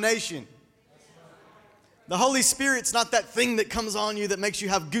denomination. The Holy Spirit's not that thing that comes on you that makes you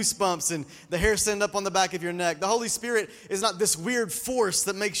have goosebumps and the hair stand up on the back of your neck. The Holy Spirit is not this weird force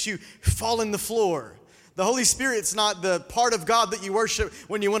that makes you fall in the floor. The Holy Spirit's not the part of God that you worship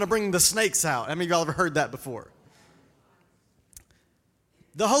when you want to bring the snakes out. How many of y'all ever heard that before?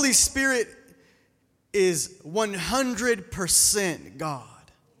 The Holy Spirit is 100% God.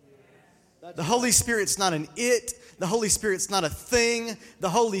 The Holy Spirit's not an it. The Holy Spirit's not a thing. The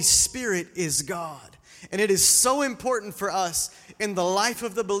Holy Spirit is God. And it is so important for us in the life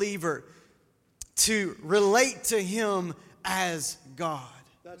of the believer to relate to him as God.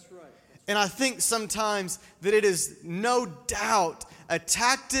 That's right. And I think sometimes that it is no doubt a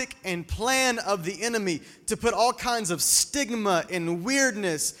tactic and plan of the enemy to put all kinds of stigma and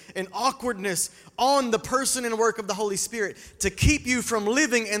weirdness and awkwardness on the person and work of the Holy Spirit to keep you from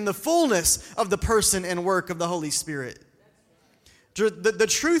living in the fullness of the person and work of the Holy Spirit. The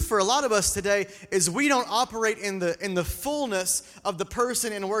truth for a lot of us today is we don't operate in the fullness of the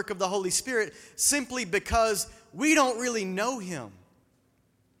person and work of the Holy Spirit simply because we don't really know him.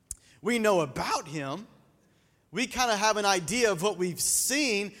 We know about him. We kind of have an idea of what we've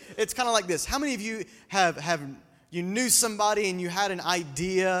seen. It's kind of like this. How many of you you knew somebody and you had an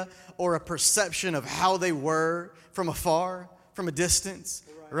idea or a perception of how they were from afar, from a distance?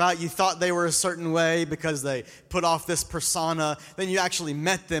 Right? You thought they were a certain way because they put off this persona. Then you actually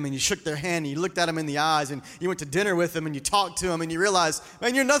met them and you shook their hand and you looked at them in the eyes and you went to dinner with them and you talked to them and you realized,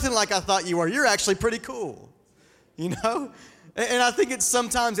 man, you're nothing like I thought you were. You're actually pretty cool. You know? And I think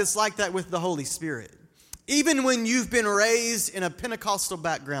sometimes it's like that with the Holy Spirit. Even when you've been raised in a Pentecostal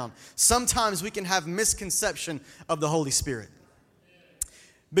background, sometimes we can have misconception of the Holy Spirit.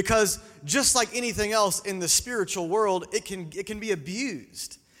 Because just like anything else in the spiritual world, it can be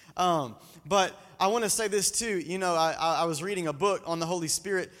abused. But I want to say this too. You know, I was reading a book on the Holy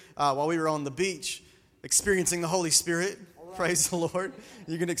Spirit while we were on the beach, experiencing the Holy Spirit. Praise the Lord.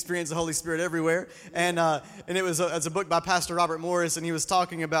 You can experience the Holy Spirit everywhere. And it's a book by Pastor Robert Morris, and he was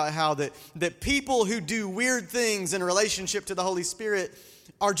talking about how that people who do weird things in relationship to the Holy Spirit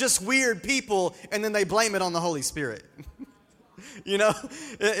are just weird people, and then they blame it on the Holy Spirit. You know,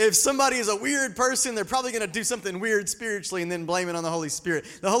 if somebody is a weird person, they're probably going to do something weird spiritually and then blame it on the Holy Spirit.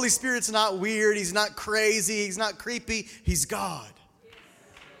 The Holy Spirit's not weird. He's not crazy. He's not creepy. He's God.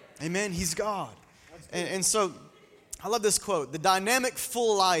 Amen. He's God. And so I love this quote. The dynamic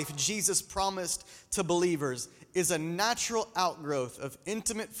full life Jesus promised to believers is a natural outgrowth of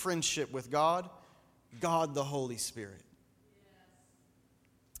intimate friendship with God, God the Holy Spirit.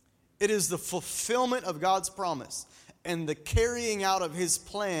 It is the fulfillment of God's promise and the carrying out of His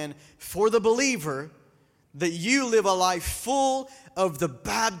plan for the believer that you live a life full of the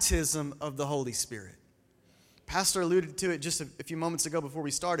baptism of the Holy Spirit. Pastor alluded to it just a few moments ago before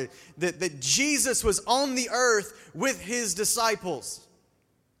we started, that Jesus was on the earth with His disciples.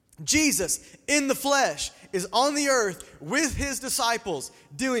 Jesus, in the flesh, is on the earth with His disciples,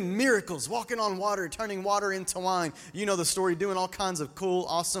 doing miracles, walking on water, turning water into wine. You know the story, doing all kinds of cool,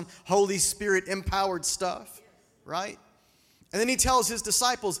 awesome, Holy Spirit empowered stuff, right? And then He tells His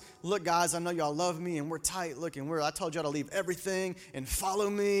disciples, look, guys, I know y'all love me and we're tight. Look, I told y'all to leave everything and follow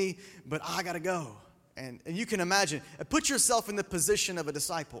me, but I got to go. And you can imagine, put yourself in the position of a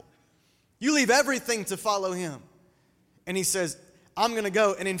disciple. You leave everything to follow Him. And He says, I'm going to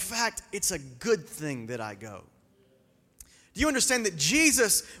go. And in fact, it's a good thing that I go. Do you understand that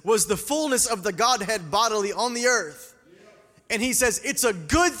Jesus was the fullness of the Godhead bodily on the earth? And He says, it's a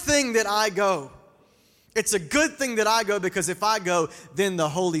good thing that I go. It's a good thing that I go, because if I go, then the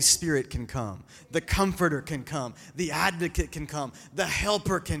Holy Spirit can come. The Comforter can come. The Advocate can come. The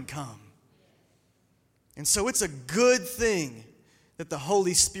Helper can come. And so it's a good thing that the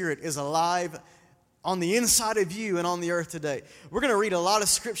Holy Spirit is alive on the inside of you and on the earth today. We're going to read a lot of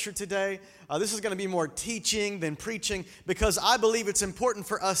scripture today. This is going to be more teaching than preaching, because I believe it's important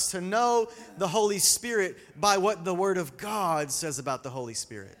for us to know the Holy Spirit by what the Word of God says about the Holy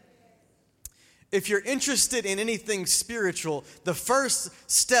Spirit. If you're interested in anything spiritual, the first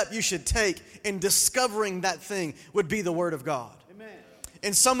step you should take in discovering that thing would be the Word of God.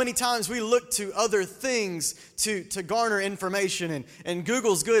 And so many times we look to other things to garner information, and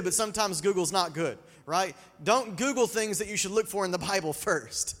Google's good, but sometimes Google's not good, right? Don't Google things that you should look for in the Bible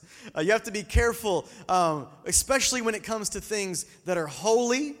first. You have to be careful, especially when it comes to things that are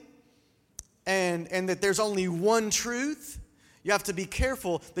holy and that there's only one truth. You have to be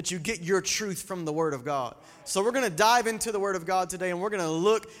careful that you get your truth from the Word of God. So we're going to dive into the Word of God today, and we're going to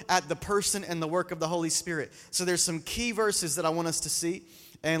look at the person and the work of the Holy Spirit. So there's some key verses that I want us to see.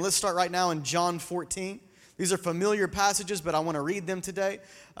 And let's start right now in John 14. These are familiar passages, but I want to read them today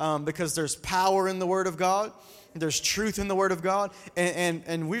because there's power in the Word of God. There's truth in the Word of God.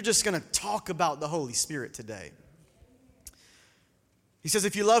 And we're just going to talk about the Holy Spirit today. He says,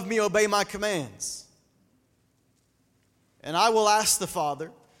 if you love me, obey my commands. And I will ask the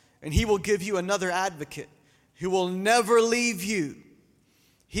Father, and He will give you another advocate who will never leave you.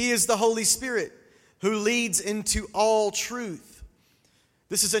 He is the Holy Spirit who leads into all truth.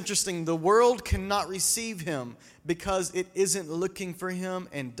 This is interesting. The world cannot receive Him because it isn't looking for Him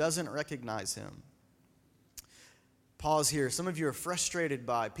and doesn't recognize Him. Pause here. Some of you are frustrated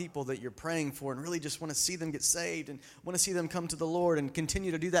by people that you're praying for and really just want to see them get saved and want to see them come to the Lord and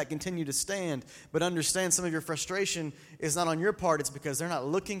continue to do that, continue to stand. But understand, some of your frustration is not on your part. It's because they're not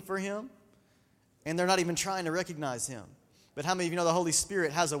looking for Him and they're not even trying to recognize Him. But how many of you know the Holy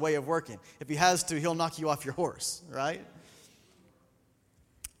Spirit has a way of working? If He has to, He'll knock you off your horse, right? It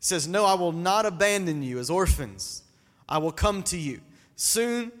says, no, I will not abandon you as orphans. I will come to you.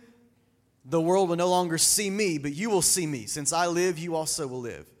 Soon the world will no longer see me, but you will see me. Since I live, you also will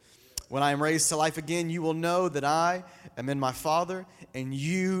live. When I am raised to life again, you will know that I am in my Father, and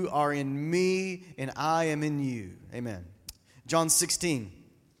you are in me, and I am in you. Amen. John 16,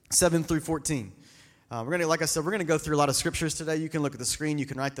 7 through 14. Like I said, we're going to go through a lot of scriptures today. You can look at the screen. You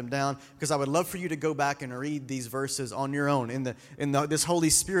can write them down, because I would love for you to go back and read these verses on your own. In this Holy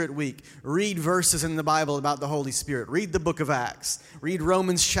Spirit week, read verses in the Bible about the Holy Spirit. Read the book of Acts. Read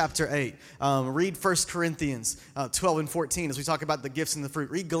Romans chapter 8. Read 1 Corinthians 12 and 14 as we talk about the gifts and the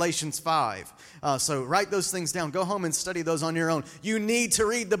fruit. Read Galatians 5. So write those things down. Go home and study those on your own. You need to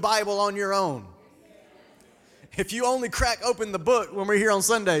read the Bible on your own. If you only crack open the book when we're here on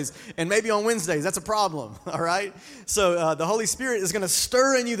Sundays and maybe on Wednesdays, that's a problem, all right? So the Holy Spirit is going to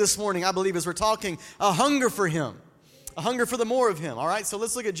stir in you this morning, I believe, as we're talking, a hunger for Him, a hunger for the more of Him, all right? So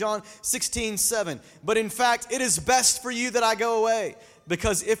let's look at John 16, 7. But in fact, it is best for you that I go away,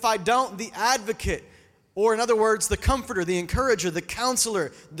 because if I don't, the advocate, or in other words, the comforter, the encourager, the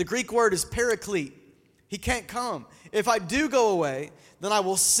counselor, the Greek word is paraclete. He can't come. If I do go away, then I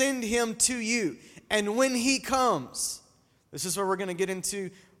will send Him to you. And when He comes, this is where we're going to get into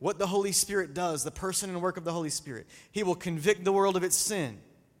what the Holy Spirit does, the person and work of the Holy Spirit. He will convict the world of its sin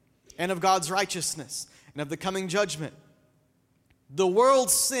and of God's righteousness and of the coming judgment. The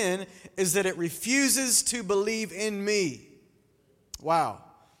world's sin is that it refuses to believe in me. Wow.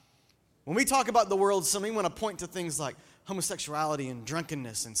 When we talk about the world's sin, we want to point to things like homosexuality and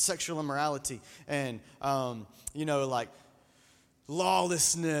drunkenness and sexual immorality and, like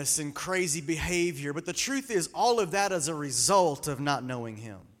lawlessness and crazy behavior. But the truth is, all of that is a result of not knowing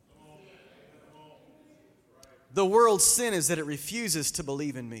Him. The world's sin is that it refuses to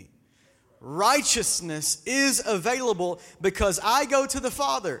believe in me. Righteousness is available because I go to the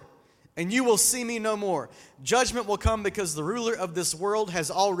Father and you will see me no more. Judgment will come because the ruler of this world has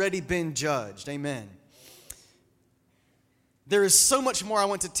already been judged. Amen. There is so much more I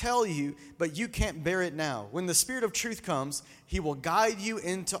want to tell you, but you can't bear it now. When the Spirit of truth comes, He will guide you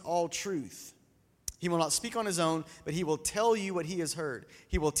into all truth. He will not speak on His own, but He will tell you what He has heard.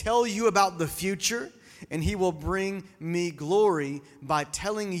 He will tell you about the future, and He will bring me glory by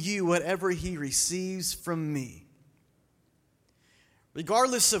telling you whatever He receives from me.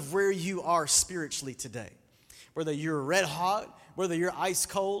 Regardless of where you are spiritually today, whether you're red hot, whether you're ice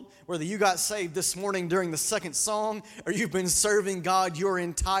cold, whether you got saved this morning during the second song, or you've been serving God your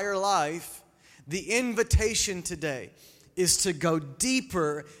entire life, the invitation today is to go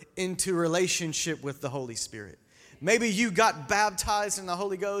deeper into relationship with the Holy Spirit. Maybe you got baptized in the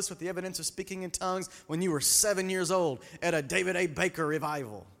Holy Ghost with the evidence of speaking in tongues when you were 7 years old at a David A. Baker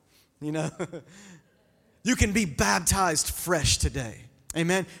revival. You can be baptized fresh today.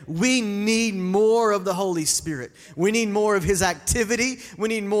 Amen. We need more of the Holy Spirit. We need more of His activity. We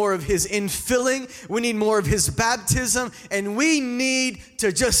need more of His infilling. We need more of His baptism. And we need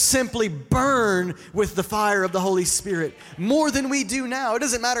to just simply burn with the fire of the Holy Spirit more than we do now. It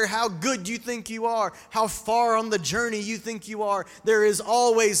doesn't matter how good you think you are, how far on the journey you think you are. There is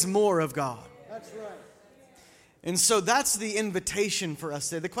always more of God. That's right. And so that's the invitation for us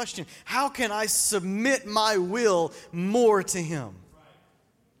today. The question, how can I submit my will more to Him?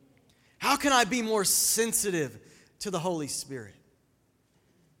 How can I be more sensitive to the Holy Spirit?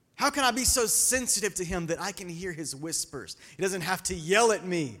 How can I be so sensitive to Him that I can hear His whispers? He doesn't have to yell at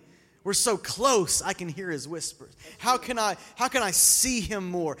me. We're so close, I can hear His whispers. How can I see Him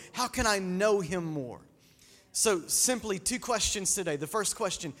more? How can I know Him more? So simply 2 questions today. The first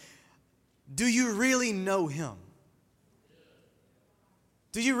question, do you really know Him?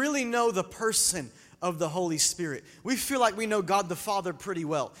 Do you really know the person of the Holy Spirit? We feel like we know God the Father pretty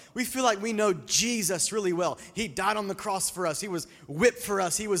well. We feel like we know Jesus really well. He died on the cross for us. He was whipped for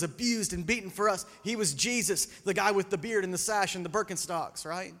us. He was abused and beaten for us. He was Jesus, the guy with the beard and the sash and the Birkenstocks,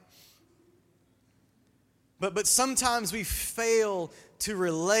 right? But sometimes we fail to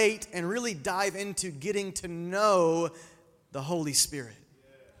relate and really dive into getting to know the Holy Spirit.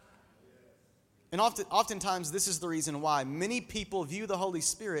 And oftentimes, this is the reason why many people view the Holy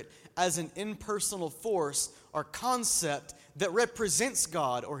Spirit as an impersonal force or concept that represents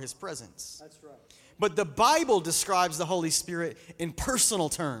God or His presence. That's right. But the Bible describes the Holy Spirit in personal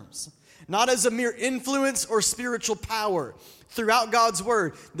terms, not as a mere influence or spiritual power. Throughout God's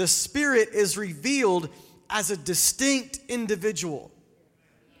Word, the Spirit is revealed as a distinct individual,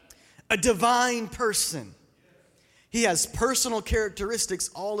 a divine person. He has personal characteristics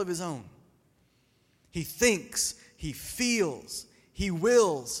all of His own. He thinks, He feels, He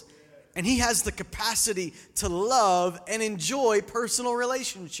wills, and He has the capacity to love and enjoy personal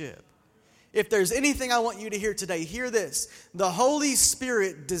relationship. If there's anything I want you to hear today, hear this. The Holy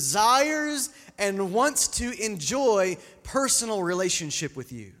Spirit desires and wants to enjoy personal relationship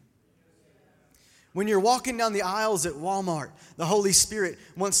with you. When you're walking down the aisles at Walmart, the Holy Spirit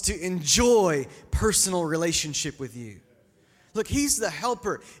wants to enjoy personal relationship with you. Look, He's the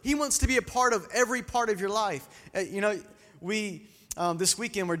helper. He wants to be a part of every part of your life. This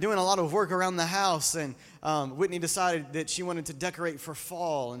weekend we're doing a lot of work around the house, and Whitney decided that she wanted to decorate for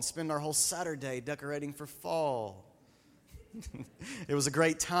fall and spend our whole Saturday decorating for fall. It was a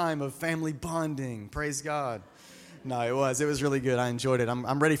great time of family bonding. Praise God. No, it was really good. I enjoyed it.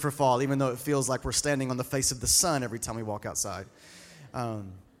 I'm ready for fall, even though it feels like we're standing on the face of the sun every time we walk outside.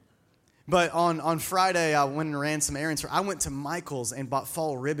 But on Friday, I went and ran some errands. I went to Michael's and bought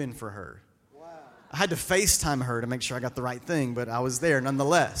fall ribbon for her. Wow. I had to FaceTime her to make sure I got the right thing, but I was there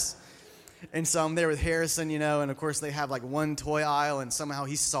nonetheless. And so I'm there with Harrison, and of course they have like one toy aisle, and somehow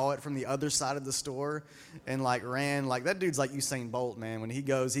he saw it from the other side of the store and like ran. Like, that dude's like Usain Bolt, man. When he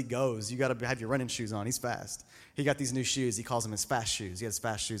goes, he goes. You got to have your running shoes on. He's fast. He got these new shoes. He calls them his fast shoes. He has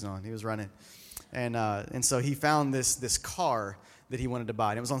fast shoes on. He was running. And so he found this car that he wanted to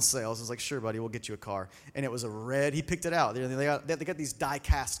buy. And it was on sale. So I was like, sure, buddy, we'll get you a car. And it was a red. He picked it out. They got these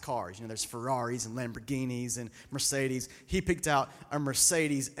die-cast cars. You know, there's Ferraris and Lamborghinis and Mercedes. He picked out a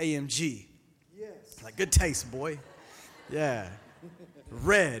Mercedes AMG. Yes. Like, good taste, boy. Yeah.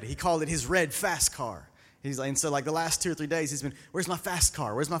 Red. He called it his red fast car. He's like, and so like the last 2 or 3 days, he's been, where's my fast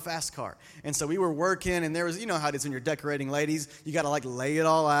car? Where's my fast car? And so we were working, and there was, you know how it is when you're decorating, ladies. You got to like lay it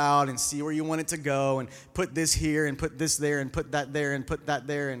all out and see where you want it to go, and put this here and put this there and put that there and put that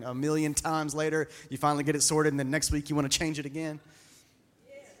there. And a million times later, you finally get it sorted, and then next week you want to change it again.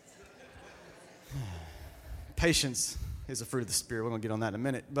 Patience is a fruit of the Spirit. We're going to get on that in a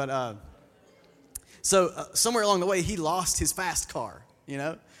minute. But so somewhere along the way, he lost his fast car, you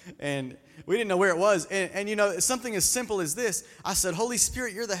know, and we didn't know where it was. And you know, something as simple as this, I said, Holy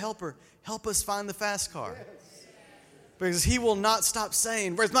Spirit, you're the helper. Help us find the fast car. Because he will not stop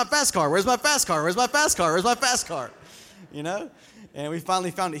saying, where's my fast car? Where's my fast car? Where's my fast car? Where's my fast car? You know? And we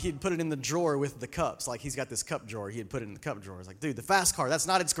finally found it. He'd put it in the drawer with the cups. Like, he's got this cup drawer. He had put it in the cup drawer. It's like, dude, the fast car, that's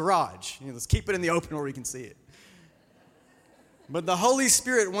not its garage. You know, let's keep it in the open where we can see it. But the Holy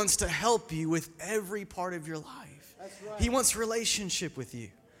Spirit wants to help you with every part of your life. That's right. He wants relationship with you.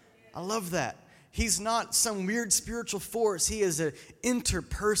 I love that. He's not some weird spiritual force. He is an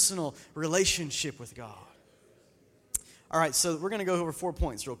interpersonal relationship with God. All right, so we're going to go over 4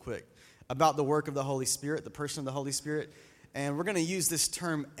 points real quick about the work of the Holy Spirit, the person of the Holy Spirit. And we're going to use this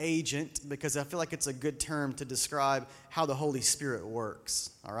term agent because I feel like it's a good term to describe how the Holy Spirit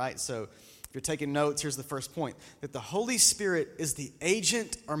works. All right, so if you're taking notes, here's the first point, that the Holy Spirit is the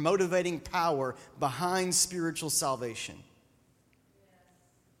agent or motivating power behind spiritual salvation.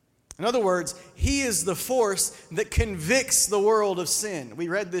 In other words, he is the force that convicts the world of sin. We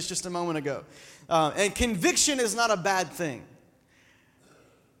read this just a moment ago. And conviction is not a bad thing.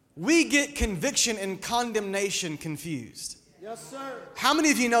 We get conviction and condemnation confused. Yes, sir. How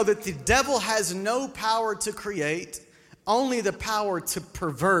many of you know that the devil has no power to create, only the power to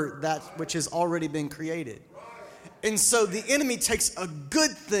pervert that which has already been created? And so the enemy takes a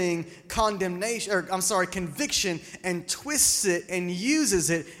good thing, conviction, and twists it and uses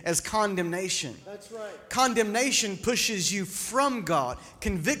it as condemnation. That's right. Condemnation pushes you from God.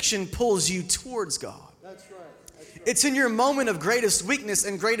 Conviction pulls you towards God. That's right. That's right. It's in your moment of greatest weakness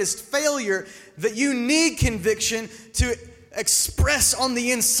and greatest failure that you need conviction to express on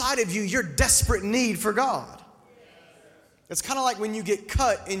the inside of you your desperate need for God. It's kind of like when you get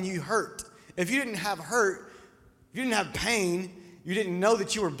cut and you hurt. If you didn't have hurt, if you didn't have pain, you didn't know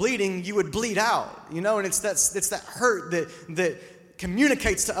that you were bleeding, you would bleed out, you know, and it's that hurt that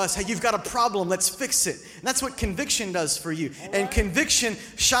communicates to us, hey, you've got a problem, let's fix it. And that's what conviction does for you. And conviction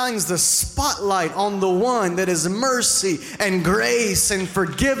shines the spotlight on the one that is mercy and grace and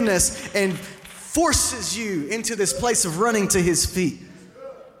forgiveness and forces you into this place of running to his feet.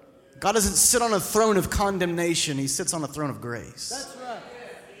 God doesn't sit on a throne of condemnation, he sits on a throne of grace. That's right.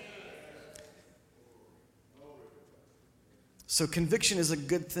 So conviction is a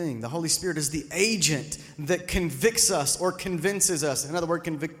good thing. The Holy Spirit is the agent that convicts us or convinces us. Another word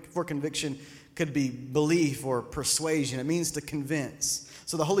for conviction could be belief or persuasion. It means to convince.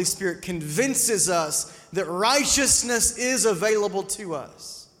 So the Holy Spirit convinces us that righteousness is available to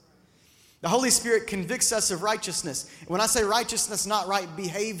us. The Holy Spirit convicts us of righteousness. When I say righteousness, not right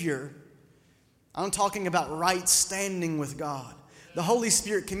behavior, I'm talking about right standing with God. The Holy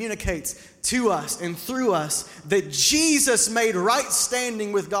Spirit communicates to us and through us that Jesus made right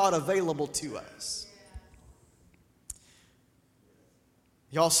standing with God available to us.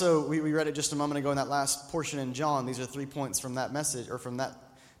 He also, we read it just a moment ago in that last portion in John. These are 3 points from that message, or from that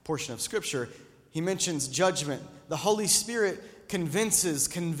portion of Scripture. He mentions judgment. The Holy Spirit convinces,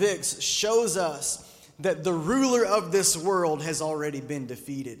 convicts, shows us that the ruler of this world has already been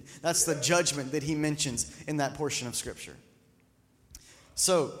defeated. That's the judgment that he mentions in that portion of Scripture.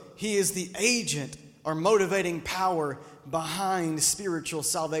 So, he is the agent or motivating power behind spiritual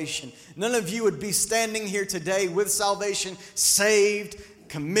salvation. None of you would be standing here today with salvation, saved,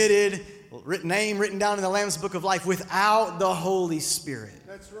 committed, name written down in the Lamb's Book of Life without the Holy Spirit.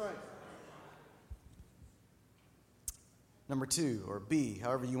 That's right. Number 2, or B,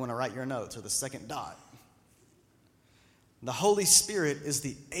 however you want to write your notes, or the second dot. The Holy Spirit is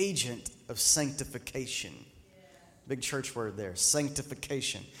the agent of sanctification. Big church word there,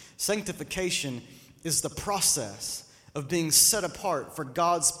 sanctification. Sanctification is the process of being set apart for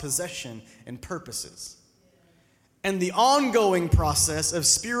God's possession and purposes. And the ongoing process of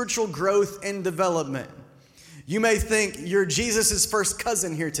spiritual growth and development. You may think you're Jesus' first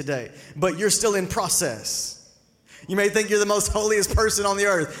cousin here today, but you're still in process. You may think you're the most holiest person on the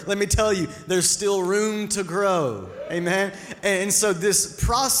earth. Let me tell you, there's still room to grow. Amen? And so this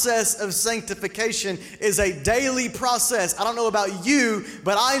process of sanctification is a daily process. I don't know about you,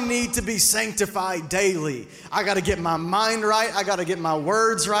 but I need to be sanctified daily. I got to get my mind right. I got to get my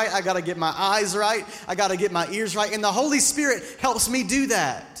words right. I got to get my eyes right. I got to get my ears right. And the Holy Spirit helps me do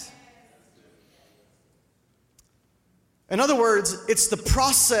that. In other words, it's the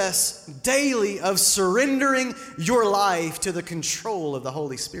process daily of surrendering your life to the control of the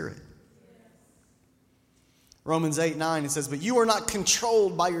Holy Spirit. Romans 8:9, it says, "But you are not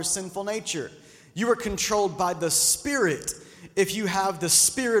controlled by your sinful nature. You are controlled by the Spirit if you have the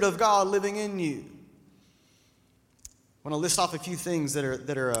Spirit of God living in you." I want to list off a few things that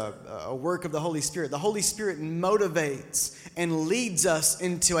are a work of the Holy Spirit. The Holy Spirit motivates and leads us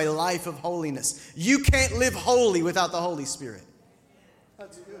into a life of holiness. You can't live holy without the Holy Spirit.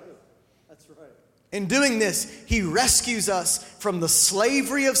 That's good. That's right. In doing this, He rescues us from the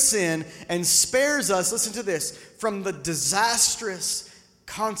slavery of sin and spares us, listen to this, from the disastrous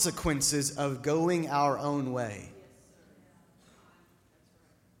consequences of going our own way.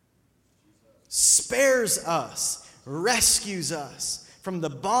 Spares us, rescues us from the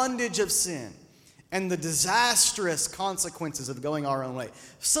bondage of sin and the disastrous consequences of going our own way.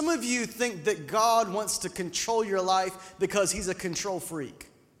 Some of you think that God wants to control your life because He's a control freak.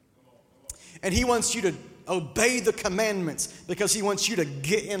 And He wants you to obey the commandments because He wants you to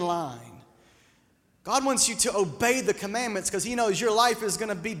get in line. God wants you to obey the commandments because He knows your life is going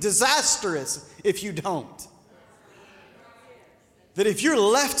to be disastrous if you don't. That if you're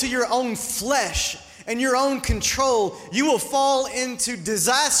left to your own flesh and your own control, you will fall into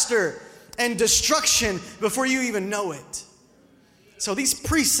disaster and destruction before you even know it. So these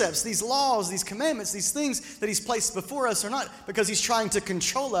precepts, these laws, these commandments, these things that He's placed before us are not because He's trying to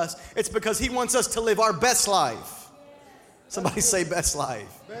control us. It's because He wants us to live our best life. Somebody say best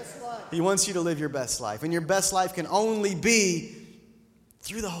life. Best life. He wants you to live your best life. And your best life can only be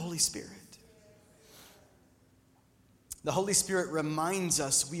through the Holy Spirit. The Holy Spirit reminds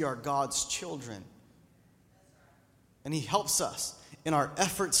us we are God's children. And He helps us in our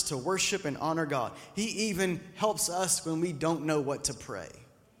efforts to worship and honor God. He even helps us when we don't know what to pray.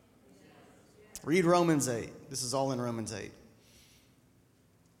 Read Romans 8. This is all in Romans 8.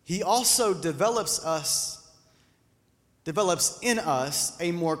 He also develops in us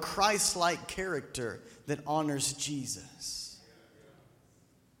a more Christ-like character that honors Jesus.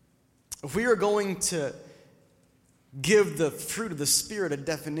 If we are going to give the fruit of the Spirit a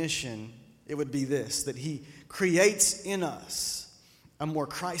definition, it would be this, that He creates in us a more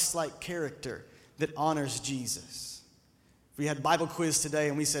Christ-like character that honors Jesus. We had Bible quiz today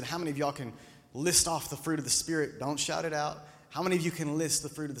and we said, how many of y'all can list off the fruit of the Spirit? Don't shout it out. How many of you can list the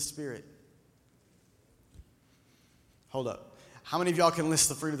fruit of the Spirit? Hold up. How many of y'all can list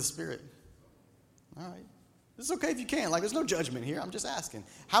the fruit of the Spirit? All right. It's okay if you can't. Like, there's no judgment here. I'm just asking.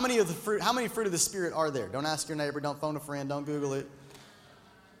 How many fruit of the Spirit are there? Don't ask your neighbor. Don't phone a friend. Don't Google it.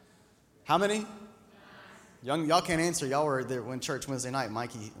 How many? Y'all can't answer. Y'all were there when church Wednesday night.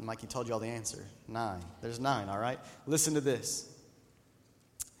 Mikey told y'all the answer. 9. There's 9, all right? Listen to this.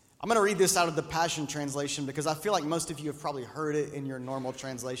 I'm going to read this out of the Passion Translation because I feel like most of you have probably heard it in your normal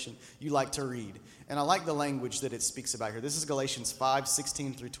translation you like to read. And I like the language that it speaks about here. This is Galatians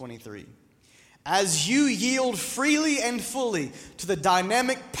 5:16 through 23. As you yield freely and fully to the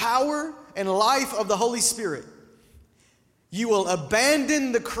dynamic power and life of the Holy Spirit, you will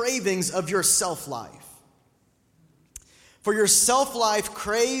abandon the cravings of your self-life. For your self-life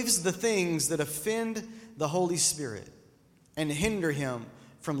craves the things that offend the Holy Spirit and hinder Him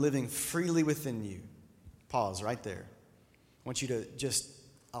from living freely within you. Pause right there. I want you to just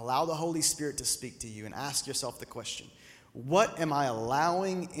allow the Holy Spirit to speak to you and ask yourself the question, what am I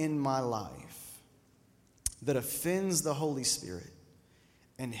allowing in my life that offends the Holy Spirit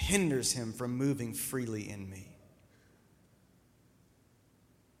and hinders Him from moving freely in me?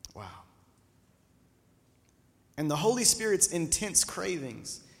 Wow. And the Holy Spirit's intense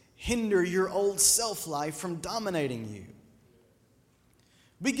cravings hinder your old self-life from dominating you.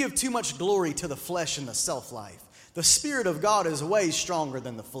 We give too much glory to the flesh and the self-life. The Spirit of God is way stronger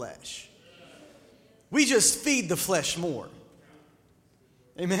than the flesh. We just feed the flesh more.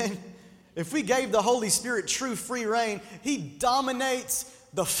 Amen? If we gave the Holy Spirit true free reign, He dominates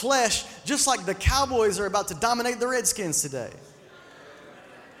the flesh just like the Cowboys are about to dominate the Redskins today.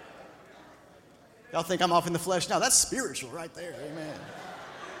 Y'all think I'm off in the flesh now? That's spiritual right there. Amen.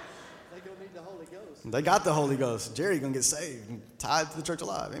 They gonna need the Holy Ghost. They got the Holy Ghost. Jerry gonna get saved and tied to the church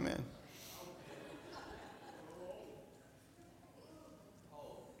alive. Amen.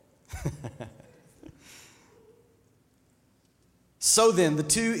 So then, the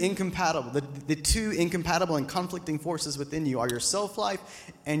two incompatible and conflicting forces within you are your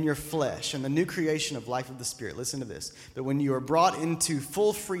self-life and your flesh, and the new creation of life of the Spirit. Listen to this. But when you are brought into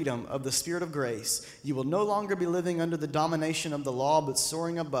full freedom of the Spirit of grace, you will no longer be living under the domination of the law, but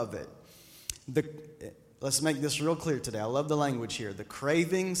soaring above it. Let's make this real clear today. I love the language here. The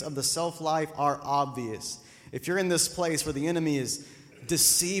cravings of the self-life are obvious. If you're in this place where the enemy is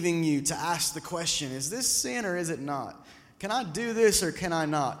deceiving you to ask the question, is this sin or is it not? Can I do this or can I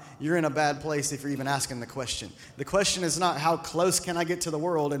not? You're in a bad place if you're even asking the question. The question is not how close can I get to the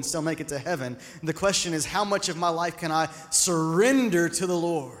world and still make it to heaven. The question is how much of my life can I surrender to the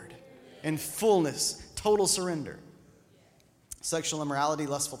Lord in fullness, total surrender. Sexual immorality,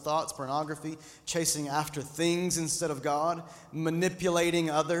 lustful thoughts, pornography, chasing after things instead of God, manipulating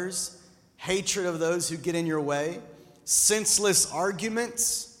others, hatred of those who get in your way, senseless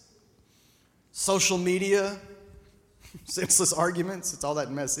arguments, social media, senseless arguments, it's all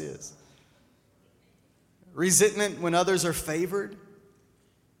that mess is. Resentment when others are favored,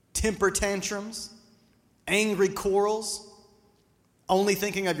 temper tantrums, angry quarrels, only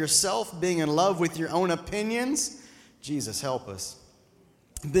thinking of yourself, being in love with your own opinions. Jesus, help us.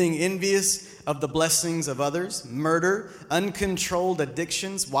 Being envious of the blessings of others, murder, uncontrolled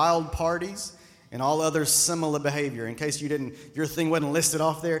addictions, wild parties, and all other similar behavior. In case your thing wasn't listed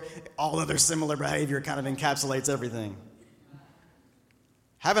off there, all other similar behavior kind of encapsulates everything.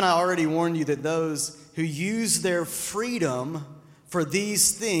 Haven't I already warned you that those who use their freedom for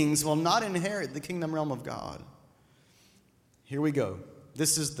these things will not inherit the kingdom realm of God? Here we go.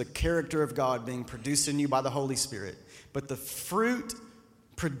 This is the character of God being produced in you by the Holy Spirit. But the fruit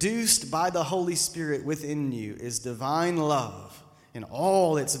produced by the Holy Spirit within you is divine love in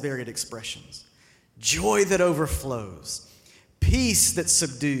all its varied expressions, joy that overflows, peace that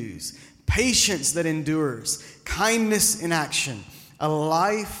subdues, patience that endures, kindness in action, a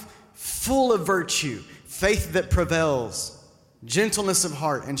life full of virtue, faith that prevails, gentleness of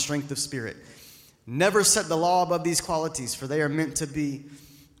heart, and strength of spirit. Never set the law above these qualities, for they are meant to be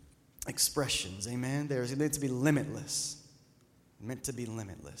expressions. Amen? They're meant to be limitless. Meant to be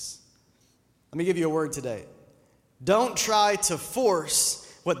limitless. Let me give you a word today. Don't try to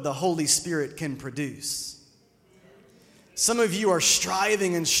force what the Holy Spirit can produce. Some of you are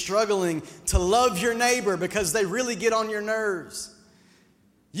striving and struggling to love your neighbor because they really get on your nerves.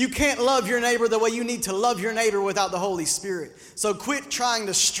 You can't love your neighbor the way you need to love your neighbor without the Holy Spirit. So quit trying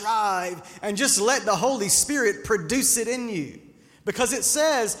to strive and just let the Holy Spirit produce it in you. Because it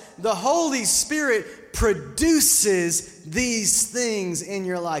says the Holy Spirit produces these things in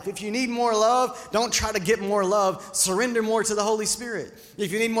your life. If you need more love, don't try to get more love. Surrender more to the Holy Spirit.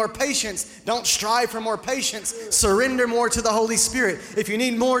 If you need more patience, don't strive for more patience. Surrender more to the Holy Spirit. If you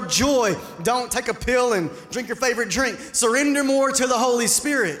need more joy, don't take a pill and drink your favorite drink. Surrender more to the Holy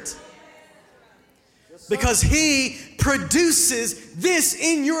Spirit. Because He produces this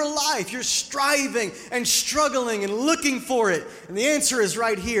in your life. You're striving and struggling and looking for it. And the answer is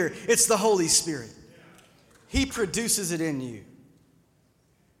right here. It's the Holy Spirit. He produces it in you.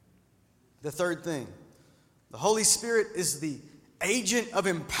 The third thing, the Holy Spirit is the agent of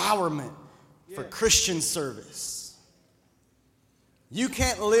empowerment for Christian service. You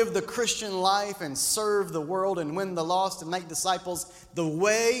can't live the Christian life and serve the world and win the lost and make disciples the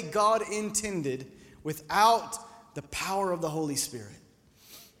way God intended without the power of the Holy Spirit.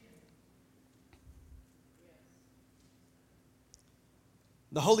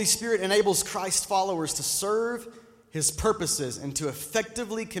 The Holy Spirit enables Christ followers to serve His purposes and to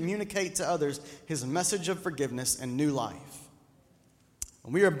effectively communicate to others His message of forgiveness and new life.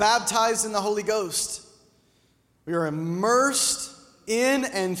 When we are baptized in the Holy Ghost, we are immersed in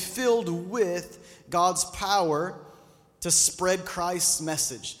and filled with God's power to spread Christ's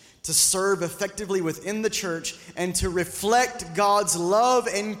message, to serve effectively within the church, and to reflect God's love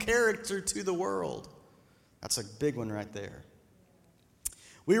and character to the world. That's a big one right there.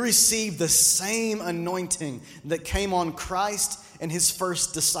 We receive the same anointing that came on Christ and His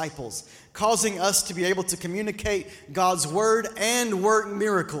first disciples, causing us to be able to communicate God's word and work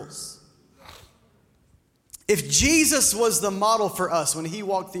miracles. If Jesus was the model for us when He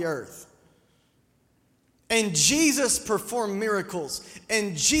walked the earth, and Jesus performed miracles,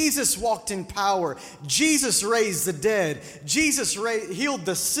 and Jesus walked in power, Jesus raised the dead, Jesus healed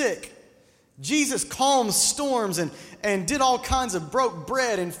the sick, Jesus calmed storms and did all kinds of broke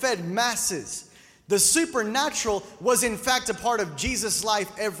bread and fed masses. The supernatural was in fact a part of Jesus'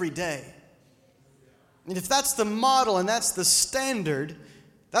 life every day. And if that's the model and that's the standard,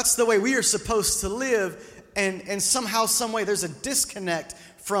 that's the way we are supposed to live, and somehow, some way there's a disconnect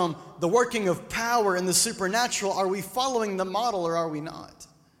from the working of power and the supernatural, are we following the model or are we not?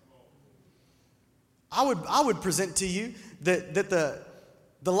 I would present to you that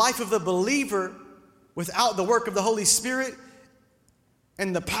the life of the believer without the work of the Holy Spirit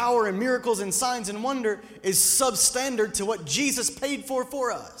and the power and miracles and signs and wonder is substandard to what Jesus paid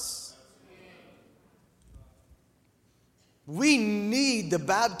for us. We need the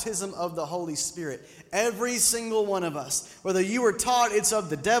baptism of the Holy Spirit. Every single one of us. Whether you were taught it's of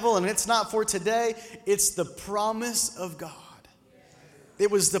the devil and it's not for today, it's the promise of God.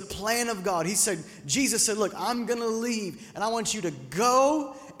 It was the plan of God. Jesus said, look, I'm going to leave and I want you to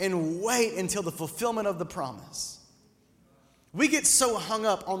go and wait until the fulfillment of the promise. We get so hung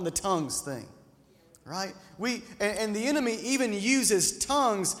up on the tongues thing, right? And the enemy even uses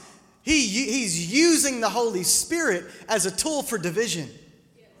tongues. He's using the Holy Spirit as a tool for division.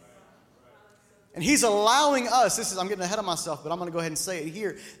 And he's allowing us, I'm getting ahead of myself, but I'm going to go ahead and say it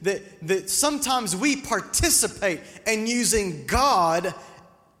here, that sometimes we participate in using God,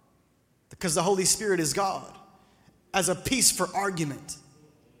 because the Holy Spirit is God, as a piece for argument.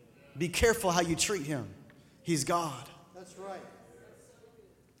 Be careful how you treat him. He's God. That's right.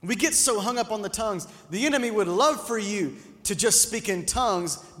 We get so hung up on the tongues. The enemy would love for you to just speak in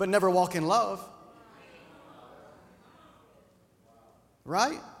tongues but never walk in love.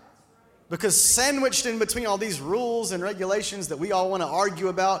 Right? Because sandwiched in between all these rules and regulations that we all want to argue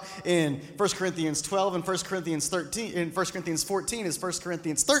about in 1 Corinthians 12 and 1 Corinthians 13, in 1 Corinthians 14 is 1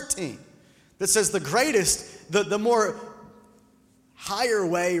 Corinthians 13. That says the greatest, the more higher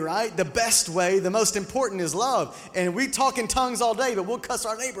way, right? The best way, the most important is love. And we talk in tongues all day, but we'll cuss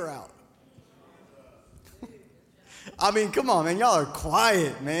our neighbor out. I mean, come on, man. Y'all are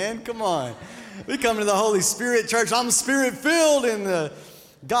quiet, man. Come on. We come to the Holy Spirit church. I'm Spirit-filled, and the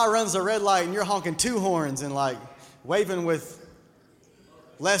guy runs a red light, and you're honking two horns and like waving with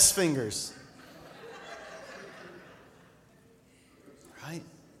less fingers. Right?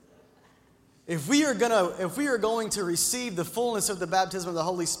 If we are going to receive the fullness of the baptism of the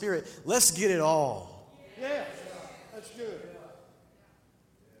Holy Spirit, let's get it all. Yeah, that's good.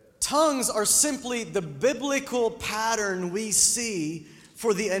 Tongues are simply the biblical pattern we see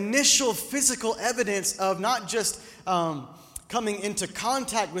for the initial physical evidence of not just coming into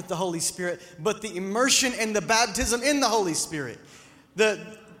contact with the Holy Spirit, but the immersion and the baptism in the Holy Spirit.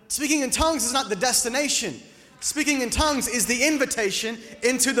 Speaking in tongues is not the destination. Speaking in tongues is the invitation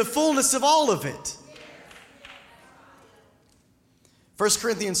into the fullness of all of it. 1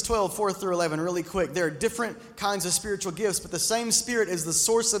 Corinthians 12, 4 through 11, really quick. There are different kinds of spiritual gifts, but the same Spirit is the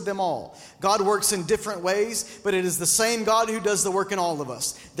source of them all. God works in different ways, but it is the same God who does the work in all of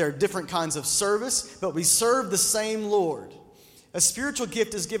us. There are different kinds of service, but we serve the same Lord. A spiritual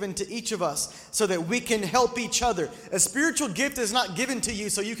gift is given to each of us so that we can help each other. A spiritual gift is not given to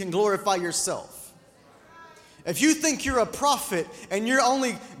you so you can glorify yourself. If you think you're a prophet and you're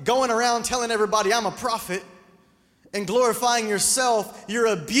only going around telling everybody I'm a prophet and glorifying yourself, you're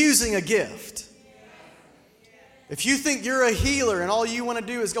abusing a gift. If you think you're a healer and all you want to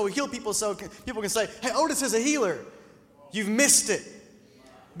do is go heal people so people can say, hey, Otis is a healer, you've missed it.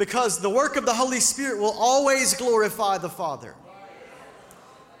 Because the work of the Holy Spirit will always glorify the Father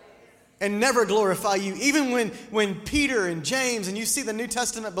and never glorify you. Even when Peter and James, and you see the New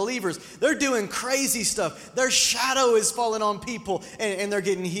Testament believers, they're doing crazy stuff. Their shadow is falling on people and they're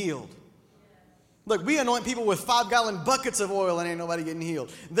getting healed. Look, we anoint people with 5-gallon buckets of oil and ain't nobody getting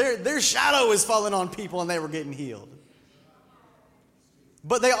healed. Their shadow is falling on people and they were getting healed.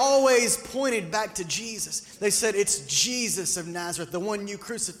 But they always pointed back to Jesus. They said, it's Jesus of Nazareth, the one you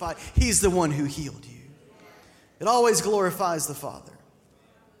crucified. He's the one who healed you. It always glorifies the Father.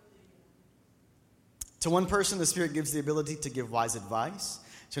 To one person, the Spirit gives the ability to give wise advice.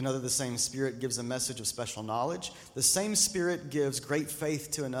 To another, the same Spirit gives a message of special knowledge. The same Spirit gives great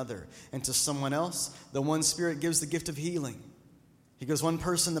faith to another. And to someone else, the one Spirit gives the gift of healing. He gives one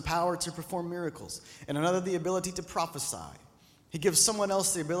person the power to perform miracles, and another the ability to prophesy. He gives someone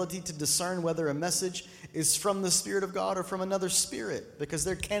else the ability to discern whether a message is from the Spirit of God or from another spirit, because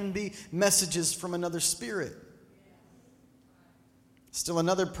there can be messages from another spirit. Still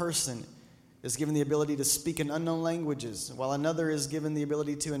another person is given the ability to speak in unknown languages, while another is given the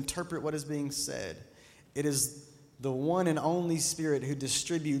ability to interpret what is being said. It is the one and only Spirit who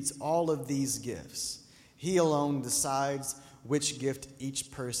distributes all of these gifts. He alone decides which gift each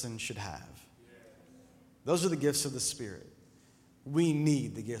person should have. Those are the gifts of the Spirit. We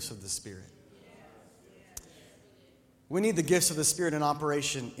need the gifts of the Spirit. We need the gifts of the Spirit in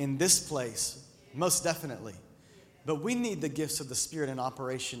operation in this place, most definitely. But we need the gifts of the Spirit in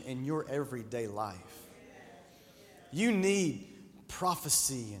operation in your everyday life. You need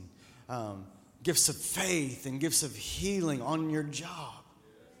prophecy and gifts of faith and gifts of healing on your job.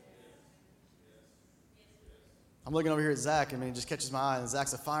 I'm looking over here at Zach, and it just catches my eye, and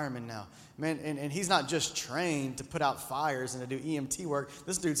Zach's a fireman now. Man, and he's not just trained to put out fires and to do EMT work.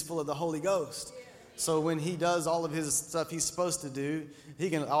 This dude's full of the Holy Ghost. So when he does all of his stuff he's supposed to do, he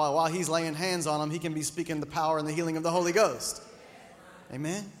can, while he's laying hands on them, he can be speaking the power and the healing of the Holy Ghost.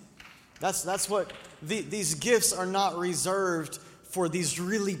 Amen? That's what, these gifts are not reserved for these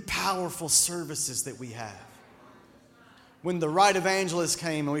really powerful services that we have. When the right evangelist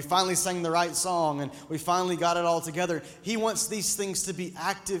came and we finally sang the right song and we finally got it all together, he wants these things to be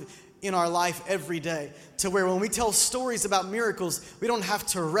active in our life every day, to where when we tell stories about miracles, we don't have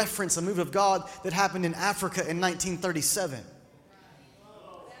to reference a move of God that happened in Africa in 1937.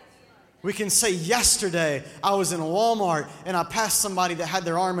 We can say, yesterday I was in Walmart and I passed somebody that had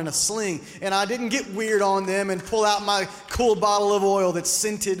their arm in a sling, and I didn't get weird on them and pull out my cool bottle of oil that's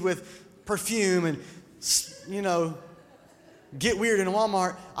scented with perfume and, get weird in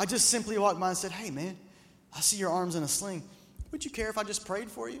Walmart. I just simply walked by and said, hey man, I see your arm's in a sling. Would you care if I just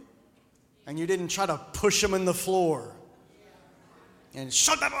prayed for you? And you didn't try to push them in the floor and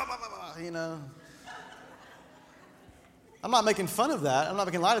shut up, I'm not making fun of that. I'm not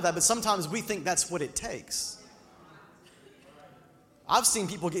making light of that, but sometimes we think that's what it takes. I've seen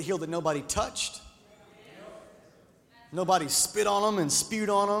people get healed that nobody touched. Nobody spit on them and spewed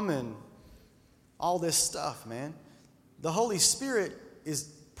on them and all this stuff, man. The Holy Spirit is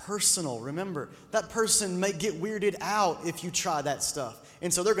personal. Remember, that person may get weirded out if you try that stuff.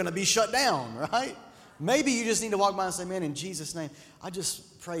 And so they're going to be shut down, right? Maybe you just need to walk by and say, man, in Jesus' name, I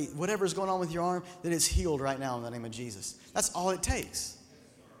just pray whatever's going on with your arm, that it's healed right now in the name of Jesus. That's all it takes.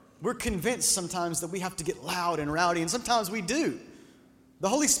 We're convinced sometimes that we have to get loud and rowdy, and sometimes we do. The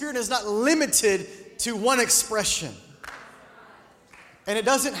Holy Spirit is not limited to one expression. And it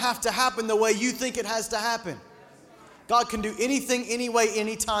doesn't have to happen the way you think it has to happen. God can do anything, anyway,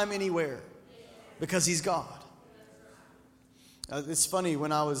 anytime, anywhere, because He's God. It's funny,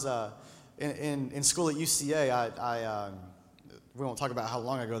 when I was in school at UCA, we won't talk about how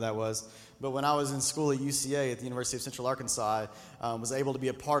long ago that was, but when I was in school at UCA at the University of Central Arkansas, I was able to be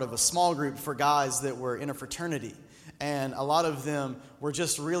a part of a small group for guys that were in a fraternity. And a lot of them were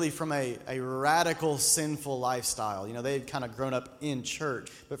just really from a radical sinful lifestyle. They had kind of grown up in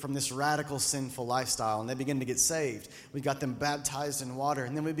church, but from this radical sinful lifestyle. And they began to get saved. We got them baptized in water.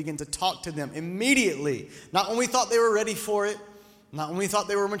 And then we began to talk to them immediately. Not when we thought they were ready for it. Not when we thought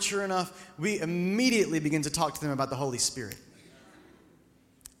they were mature enough. We immediately began to talk to them about the Holy Spirit.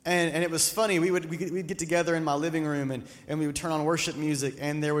 And it was funny, we'd get together in my living room and we would turn on worship music,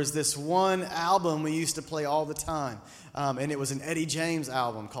 and there was this one album we used to play all the time. And it was an Eddie James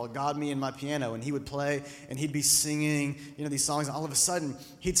album called God, Me, and My Piano. And he would play and he'd be singing, these songs, and all of a sudden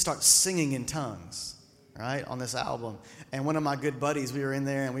he'd start singing in tongues, right, on this album. And one of my good buddies, we were in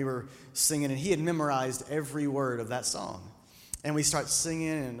there and we were singing, and he had memorized every word of that song. And we start singing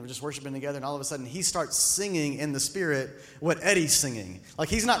and we're just worshiping together, and all of a sudden he starts singing in the Spirit what Eddie's singing. Like,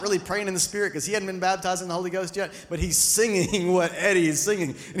 he's not really praying in the Spirit because he hadn't been baptized in the Holy Ghost yet, but he's singing what Eddie is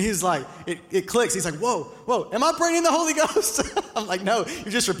singing. And he's like, it clicks. He's like, whoa, am I praying in the Holy Ghost? I'm like, no,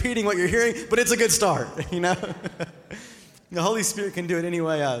 you're just repeating what you're hearing, but it's a good start, The Holy Spirit can do it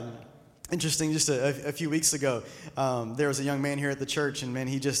anyway. Interesting, just a few weeks ago, there was a young man here at the church, and man,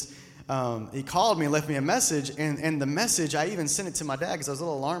 he called me and left me a message, and the message, I even sent it to my dad because I was a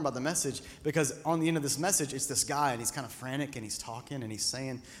little alarmed by the message, because on the end of this message, it's this guy, and he's kind of frantic, and he's talking, and he's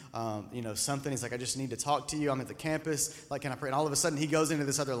saying, something. He's like, I just need to talk to you. I'm at the campus. Like, can I pray? And all of a sudden, he goes into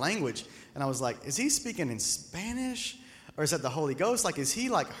this other language, and I was like, is he speaking in Spanish? Or is that the Holy Ghost? Like, is he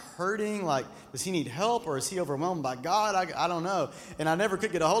hurting? Like, does he need help? Or is he overwhelmed by God? I don't know. And I never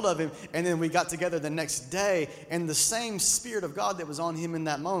could get a hold of him. And then we got together the next day, and the same Spirit of God that was on him in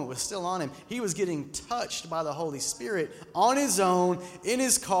that moment was still on him. He was getting touched by the Holy Spirit on his own, in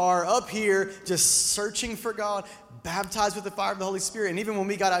his car, up here, just searching for God, baptized with the fire of the Holy Spirit. And even when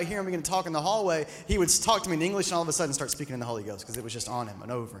we got out here and we began to talk in the hallway, he would talk to me in English and all of a sudden start speaking in the Holy Ghost because it was just on him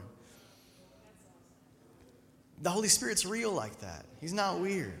and over him. The Holy Spirit's real like that. He's not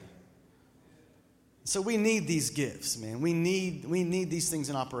weird. So we need these gifts, man. We need these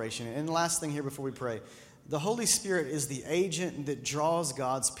things in operation. And the last thing here before we pray, the Holy Spirit is the agent that draws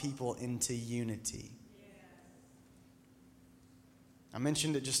God's people into unity. I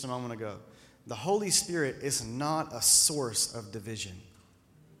mentioned it just a moment ago. The Holy Spirit is not a source of division.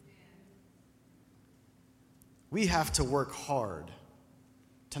 We have to work hard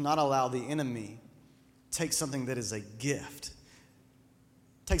to not allow the enemy take something that is a gift,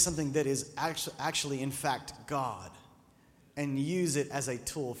 take something that is actually in fact God, and use it as a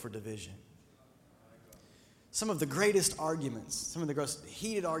tool for division. Some of the greatest arguments, some of the most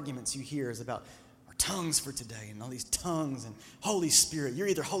heated arguments you hear is about our tongues for today and all these tongues and Holy Spirit. You're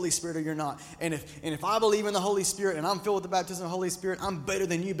either Holy Spirit or you're not. And if I believe in the Holy Spirit and I'm filled with the baptism of the Holy Spirit, I'm better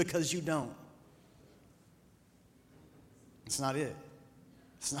than you because you don't. It's not it.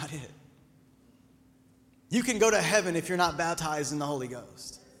 It's not it. You can go to heaven if you're not baptized in the Holy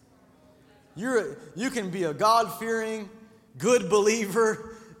Ghost. You can be a God-fearing, good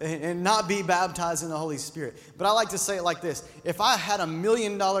believer and not be baptized in the Holy Spirit. But I like to say it like this. If I had $1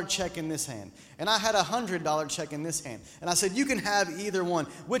 million check in this hand and I had $100 check in this hand and I said, you can have either one,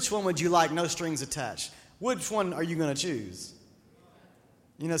 which one would you like? No strings attached. Which one are you going to choose?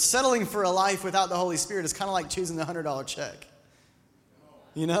 You know, settling for a life without the Holy Spirit is kind of like choosing the $100 check.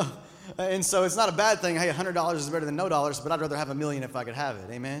 You know? And so it's not a bad thing. Hey, $100 is better than no dollars, but I'd rather have $1 million if I could have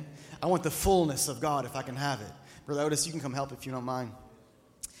it. Amen? I want the fullness of God if I can have it. Brother Otis, you can come help if you don't mind.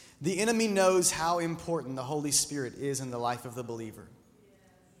 The enemy knows how important the Holy Spirit is in the life of the believer.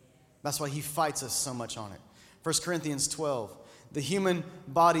 That's why he fights us so much on it. 1 Corinthians 12. The human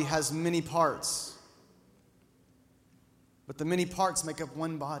body has many parts, but the many parts make up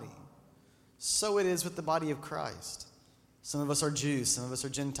one body. So it is with the body of Christ. Some of us are Jews, some of us are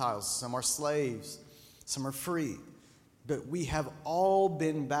Gentiles, some are slaves, some are free. But we have all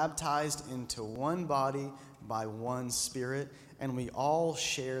been baptized into one body by one Spirit, and we all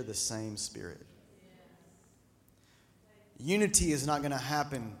share the same Spirit. Unity is not going to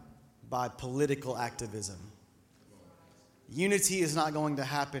happen by political activism. Unity is not going to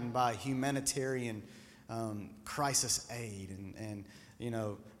happen by humanitarian crisis aid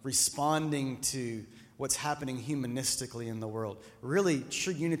and responding to what's happening humanistically in the world. Really,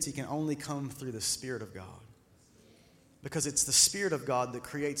 true unity can only come through the Spirit of God. Because it's the Spirit of God that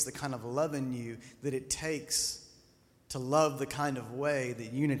creates the kind of love in you that it takes to love the kind of way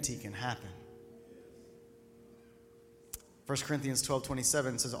that unity can happen. 1 Corinthians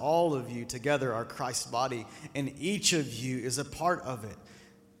 12:27 says, all of you together are Christ's body, and each of you is a part of it.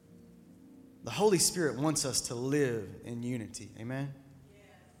 The Holy Spirit wants us to live in unity. Amen?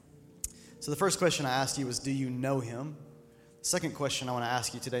 So the first question I asked you was, do you know Him? The second question I want to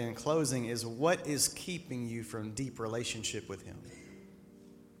ask you today in closing is, what is keeping you from deep relationship with Him?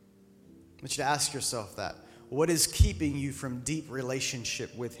 I want you to ask yourself that. What is keeping you from deep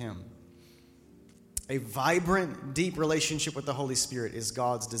relationship with Him? A vibrant, deep relationship with the Holy Spirit is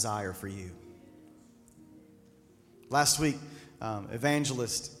God's desire for you. Last week,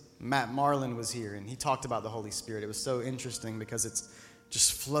 evangelist Matt Marlin was here, and he talked about the Holy Spirit. It was so interesting because it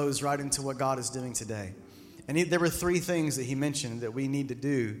just flows right into what God is doing today. And there were 3 things that he mentioned that we need to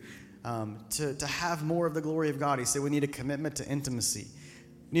do to have more of the glory of God. He said we need a commitment to intimacy.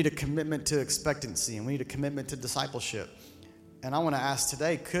 We need a commitment to expectancy. And we need a commitment to discipleship. And I want to ask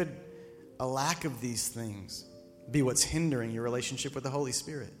today, could a lack of these things be what's hindering your relationship with the Holy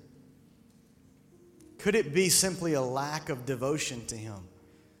Spirit? Could it be simply a lack of devotion to Him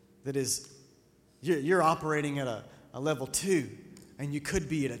that is, you're operating at a level 2 and you could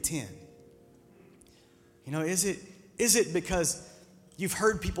be at a 10? You know, is it because you've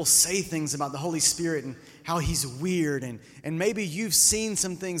heard people say things about the Holy Spirit and how He's weird, and maybe you've seen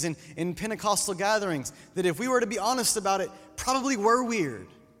some things in Pentecostal gatherings that, if we were to be honest about it, probably were weird.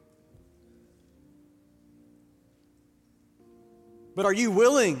 But are you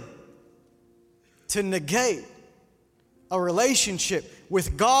willing to negate a relationship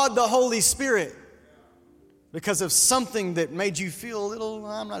with God the Holy Spirit because of something that made you feel a little,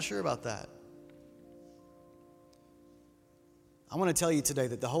 I'm not sure about that? I want to tell you today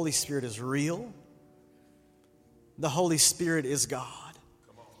that the Holy Spirit is real. The Holy Spirit is God.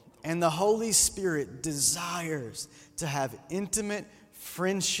 And the Holy Spirit desires to have intimate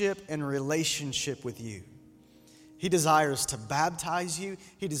friendship and relationship with you. He desires to baptize you.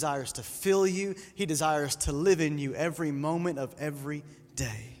 He desires to fill you. He desires to live in you every moment of every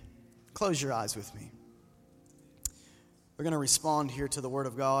day. Close your eyes with me. We're going to respond here to the Word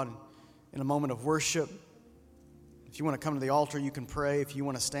of God in a moment of worship. If you want to come to the altar, you can pray. If you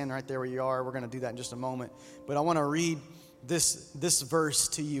want to stand right there where you are, we're going to do that in just a moment. But I want to read this verse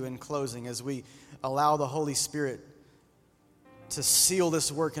to you in closing as we allow the Holy Spirit to seal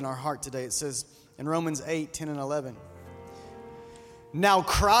this work in our heart today. It says in Romans 8, 10 and 11, now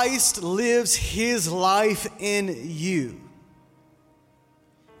Christ lives His life in you.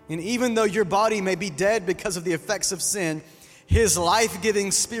 And even though your body may be dead because of the effects of sin, His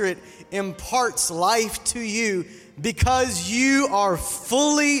life-giving Spirit imparts life to you because you are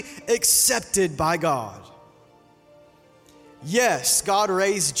fully accepted by God. Yes, God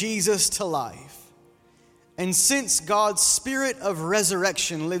raised Jesus to life. And since God's spirit of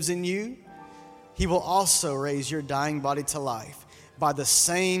resurrection lives in you, He will also raise your dying body to life by the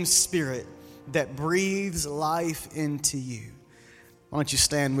same Spirit that breathes life into you. Why don't you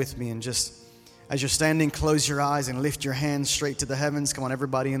stand with me and just, as you're standing, close your eyes and lift your hands straight to the heavens. Come on,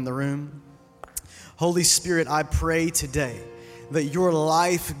 everybody in the room. Holy Spirit, I pray today that your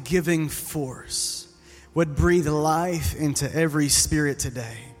life-giving force would breathe life into every spirit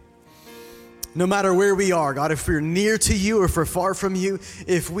today. No matter where we are, God, if we're near to you or if we're far from you,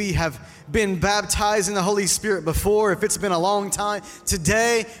 if we have been baptized in the Holy Spirit before, if it's been a long time,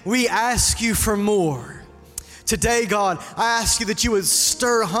 today we ask you for more. Today, God, I ask you that you would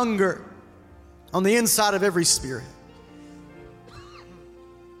stir hunger on the inside of every spirit.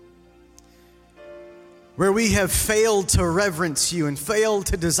 Where we have failed to reverence you and failed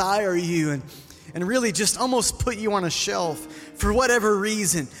to desire you and really just almost put you on a shelf for whatever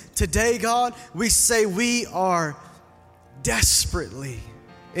reason. Today, God, we say we are desperately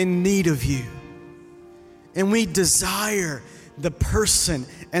in need of you. And we desire the person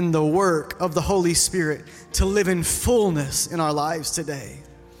and the work of the Holy Spirit to live in fullness in our lives today.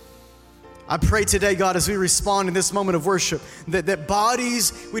 I pray today, God, as we respond in this moment of worship, that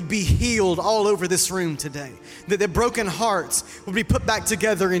bodies would be healed all over this room today. That broken hearts would be put back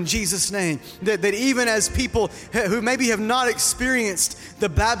together in Jesus' name. That even as people who maybe have not experienced the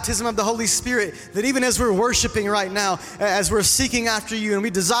baptism of the Holy Spirit, that even as we're worshiping right now, as we're seeking after you and we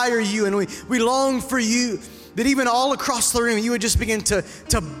desire you and we long for you, that even all across the room, you would just begin to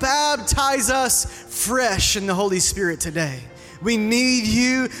baptize us fresh in the Holy Spirit today. We need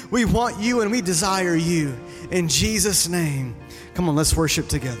you, we want you, and we desire you. In Jesus' name. Come on, let's worship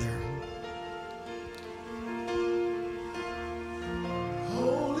together.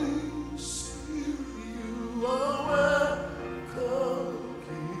 Holy Spirit, you are welcome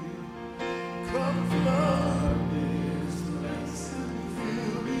here. Come flood this place and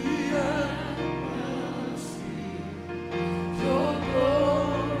fill the atmosphere. Your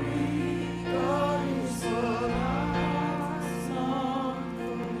glory, God, is what I long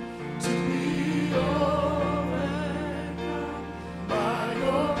for, to be overcome by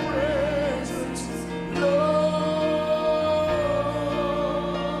your presence, Lord.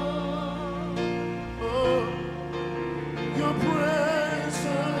 Oh, your presence,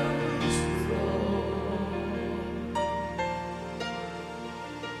 Lord.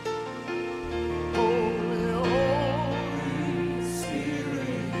 Holy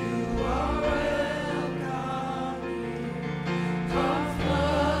Spirit, you are welcome here. Come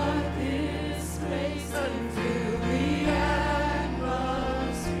flood this place and fill the atmosphere.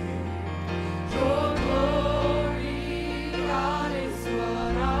 Your glory, God, is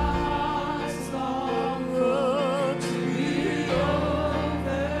what our hearts long for, to be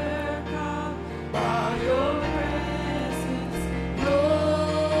overcome by your presence, Lord.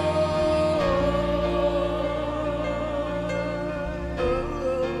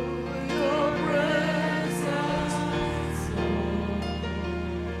 Your presence,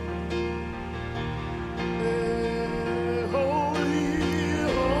 Holy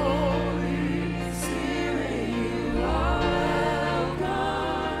Spirit, you are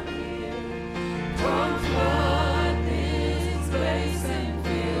welcome here. Come flood this place and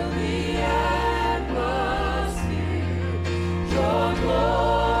fill the atmosphere. Your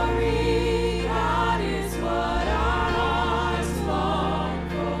glory, God, is what our hearts long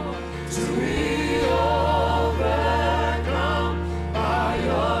for, to be overcome by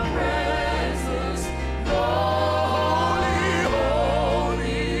your presence, Lord.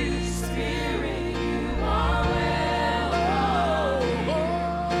 Holy Spirit, you are welcome.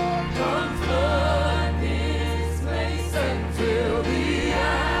 Come flood this place and fill the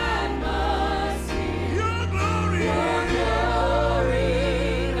atmosphere. Your glory,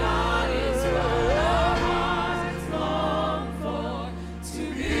 God, is what our hearts long for, to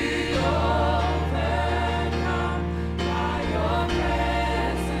be overcome by your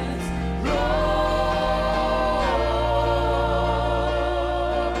presence, Lord.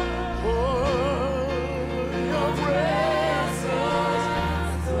 Your presence,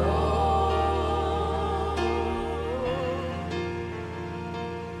 Lord.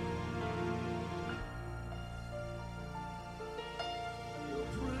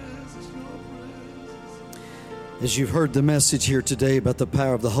 As you've heard the message here today about the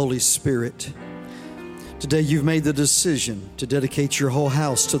power of the Holy Spirit, today you've made the decision to dedicate your whole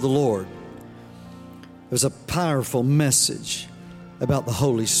house to the Lord. There's a powerful message about the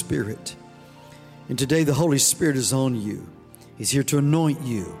Holy Spirit. And today the Holy Spirit is on you. He's here to anoint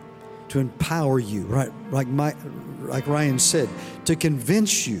you, to empower you, right? Like Ryan said, to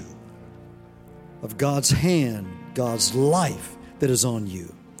convince you of God's hand, God's life that is on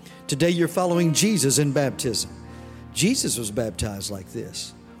you. Today you're following Jesus in baptism. Jesus was baptized like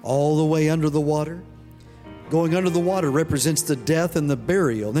this, all the way under the water. Going under the water represents the death and the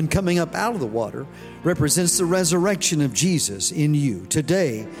burial. Then coming up out of the water represents the resurrection of Jesus in you.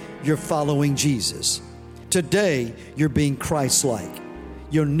 Today, you're following Jesus. Today, you're being Christ-like.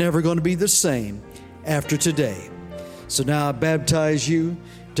 You're never going to be the same after today. So now I baptize you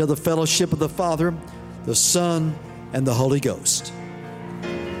to the fellowship of the Father, the Son, and the Holy Ghost.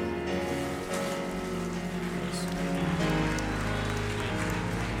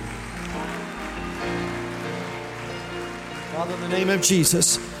 Father, in the name of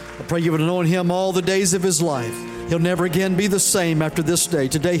Jesus, I pray you would anoint him all the days of his life. He'll never again be the same after this day.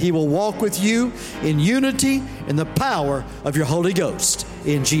 Today he will walk with you in unity in the power of your Holy Ghost.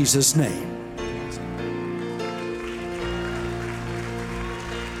 In Jesus' name.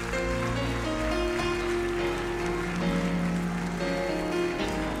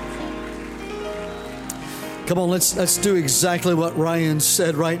 Come on, let's do exactly what Ryan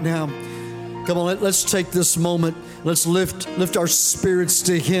said right now. Come on, let's take this moment. Let's lift our spirits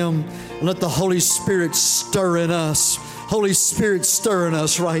to him and let the Holy Spirit stir in us. Holy Spirit, stir in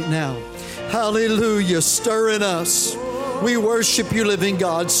us right now. Hallelujah, stir in us. We worship you, living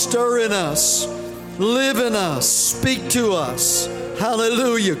God. Stir in us. Live in us. Speak to us.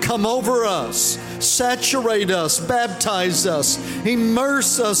 Hallelujah. Come over us. Saturate us. Baptize us.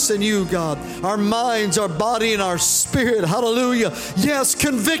 Immerse us in you, God. Our minds, our body, and our spirit. Hallelujah. Yes,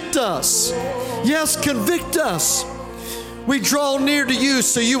 convict us. Yes, convict us. We draw near to you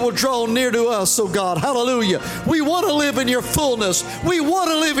so you will draw near to us, oh God. Hallelujah. We want to live in your fullness. We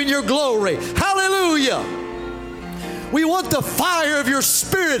want to live in your glory. Hallelujah. We want the fire of your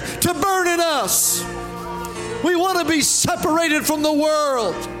Spirit to burn in us. We want to be separated from the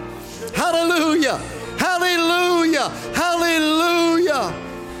world. Hallelujah. Hallelujah. Hallelujah.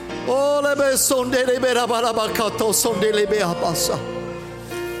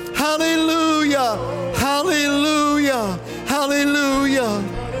 Hallelujah. Hallelujah. Hallelujah.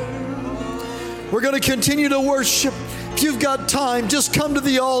 We're going to continue to worship. If you've got time, just come to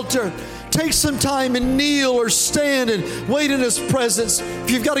the altar. Take some time and kneel or stand and wait in His presence.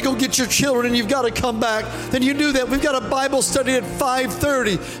 If you've got to go get your children and you've got to come back, then you do that. We've got a Bible study at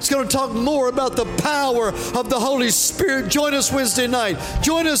 5:30. It's going to talk more about the power of the Holy Spirit. Join us Wednesday night.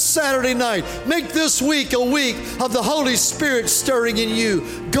 Join us Saturday night. Make this week a week of the Holy Spirit stirring in you.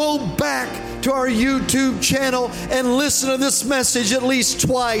 Go back to our YouTube channel and listen to this message at least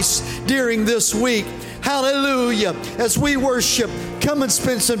twice during this week. Hallelujah. As we worship, come and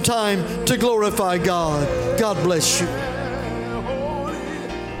spend some time to glorify God. God bless you.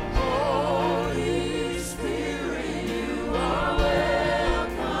 Holy Spirit, you are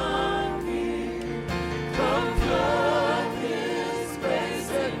welcome here. Come flood this place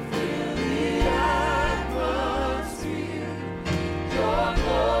and fill the atmosphere. Your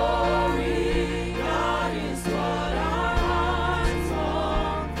glory, God, is what our hearts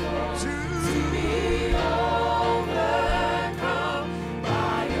long for. To be overcome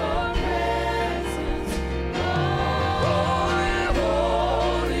by your presence, Lord.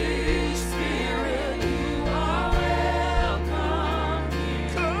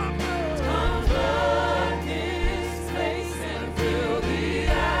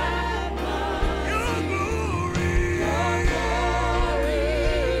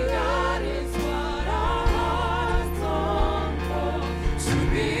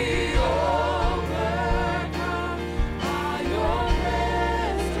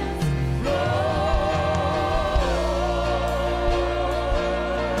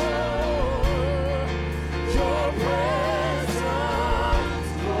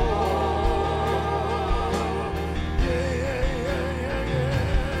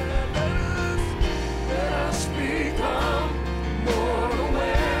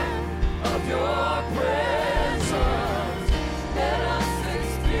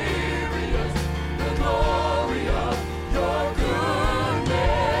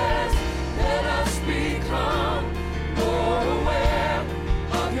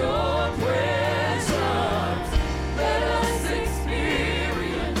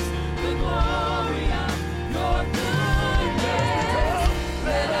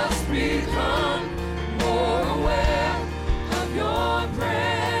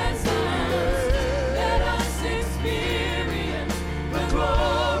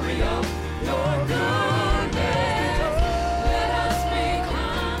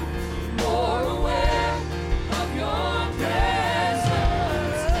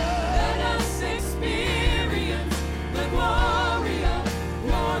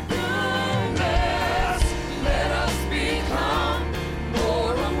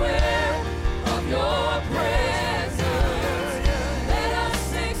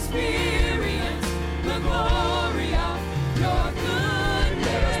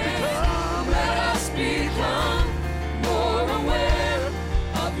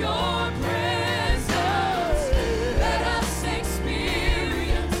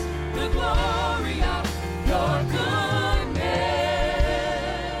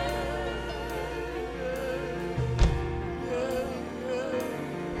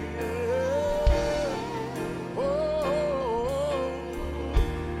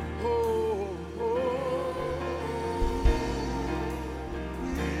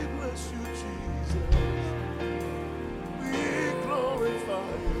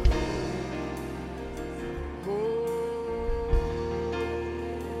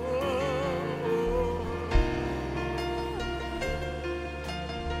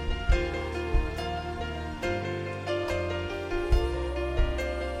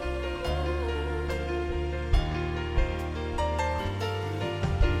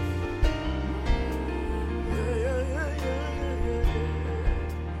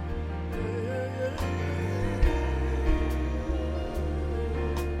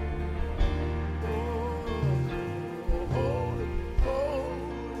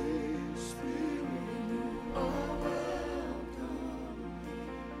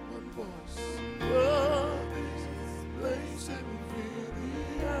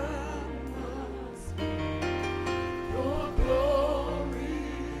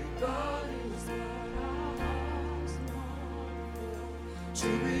 to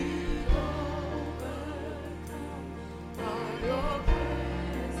be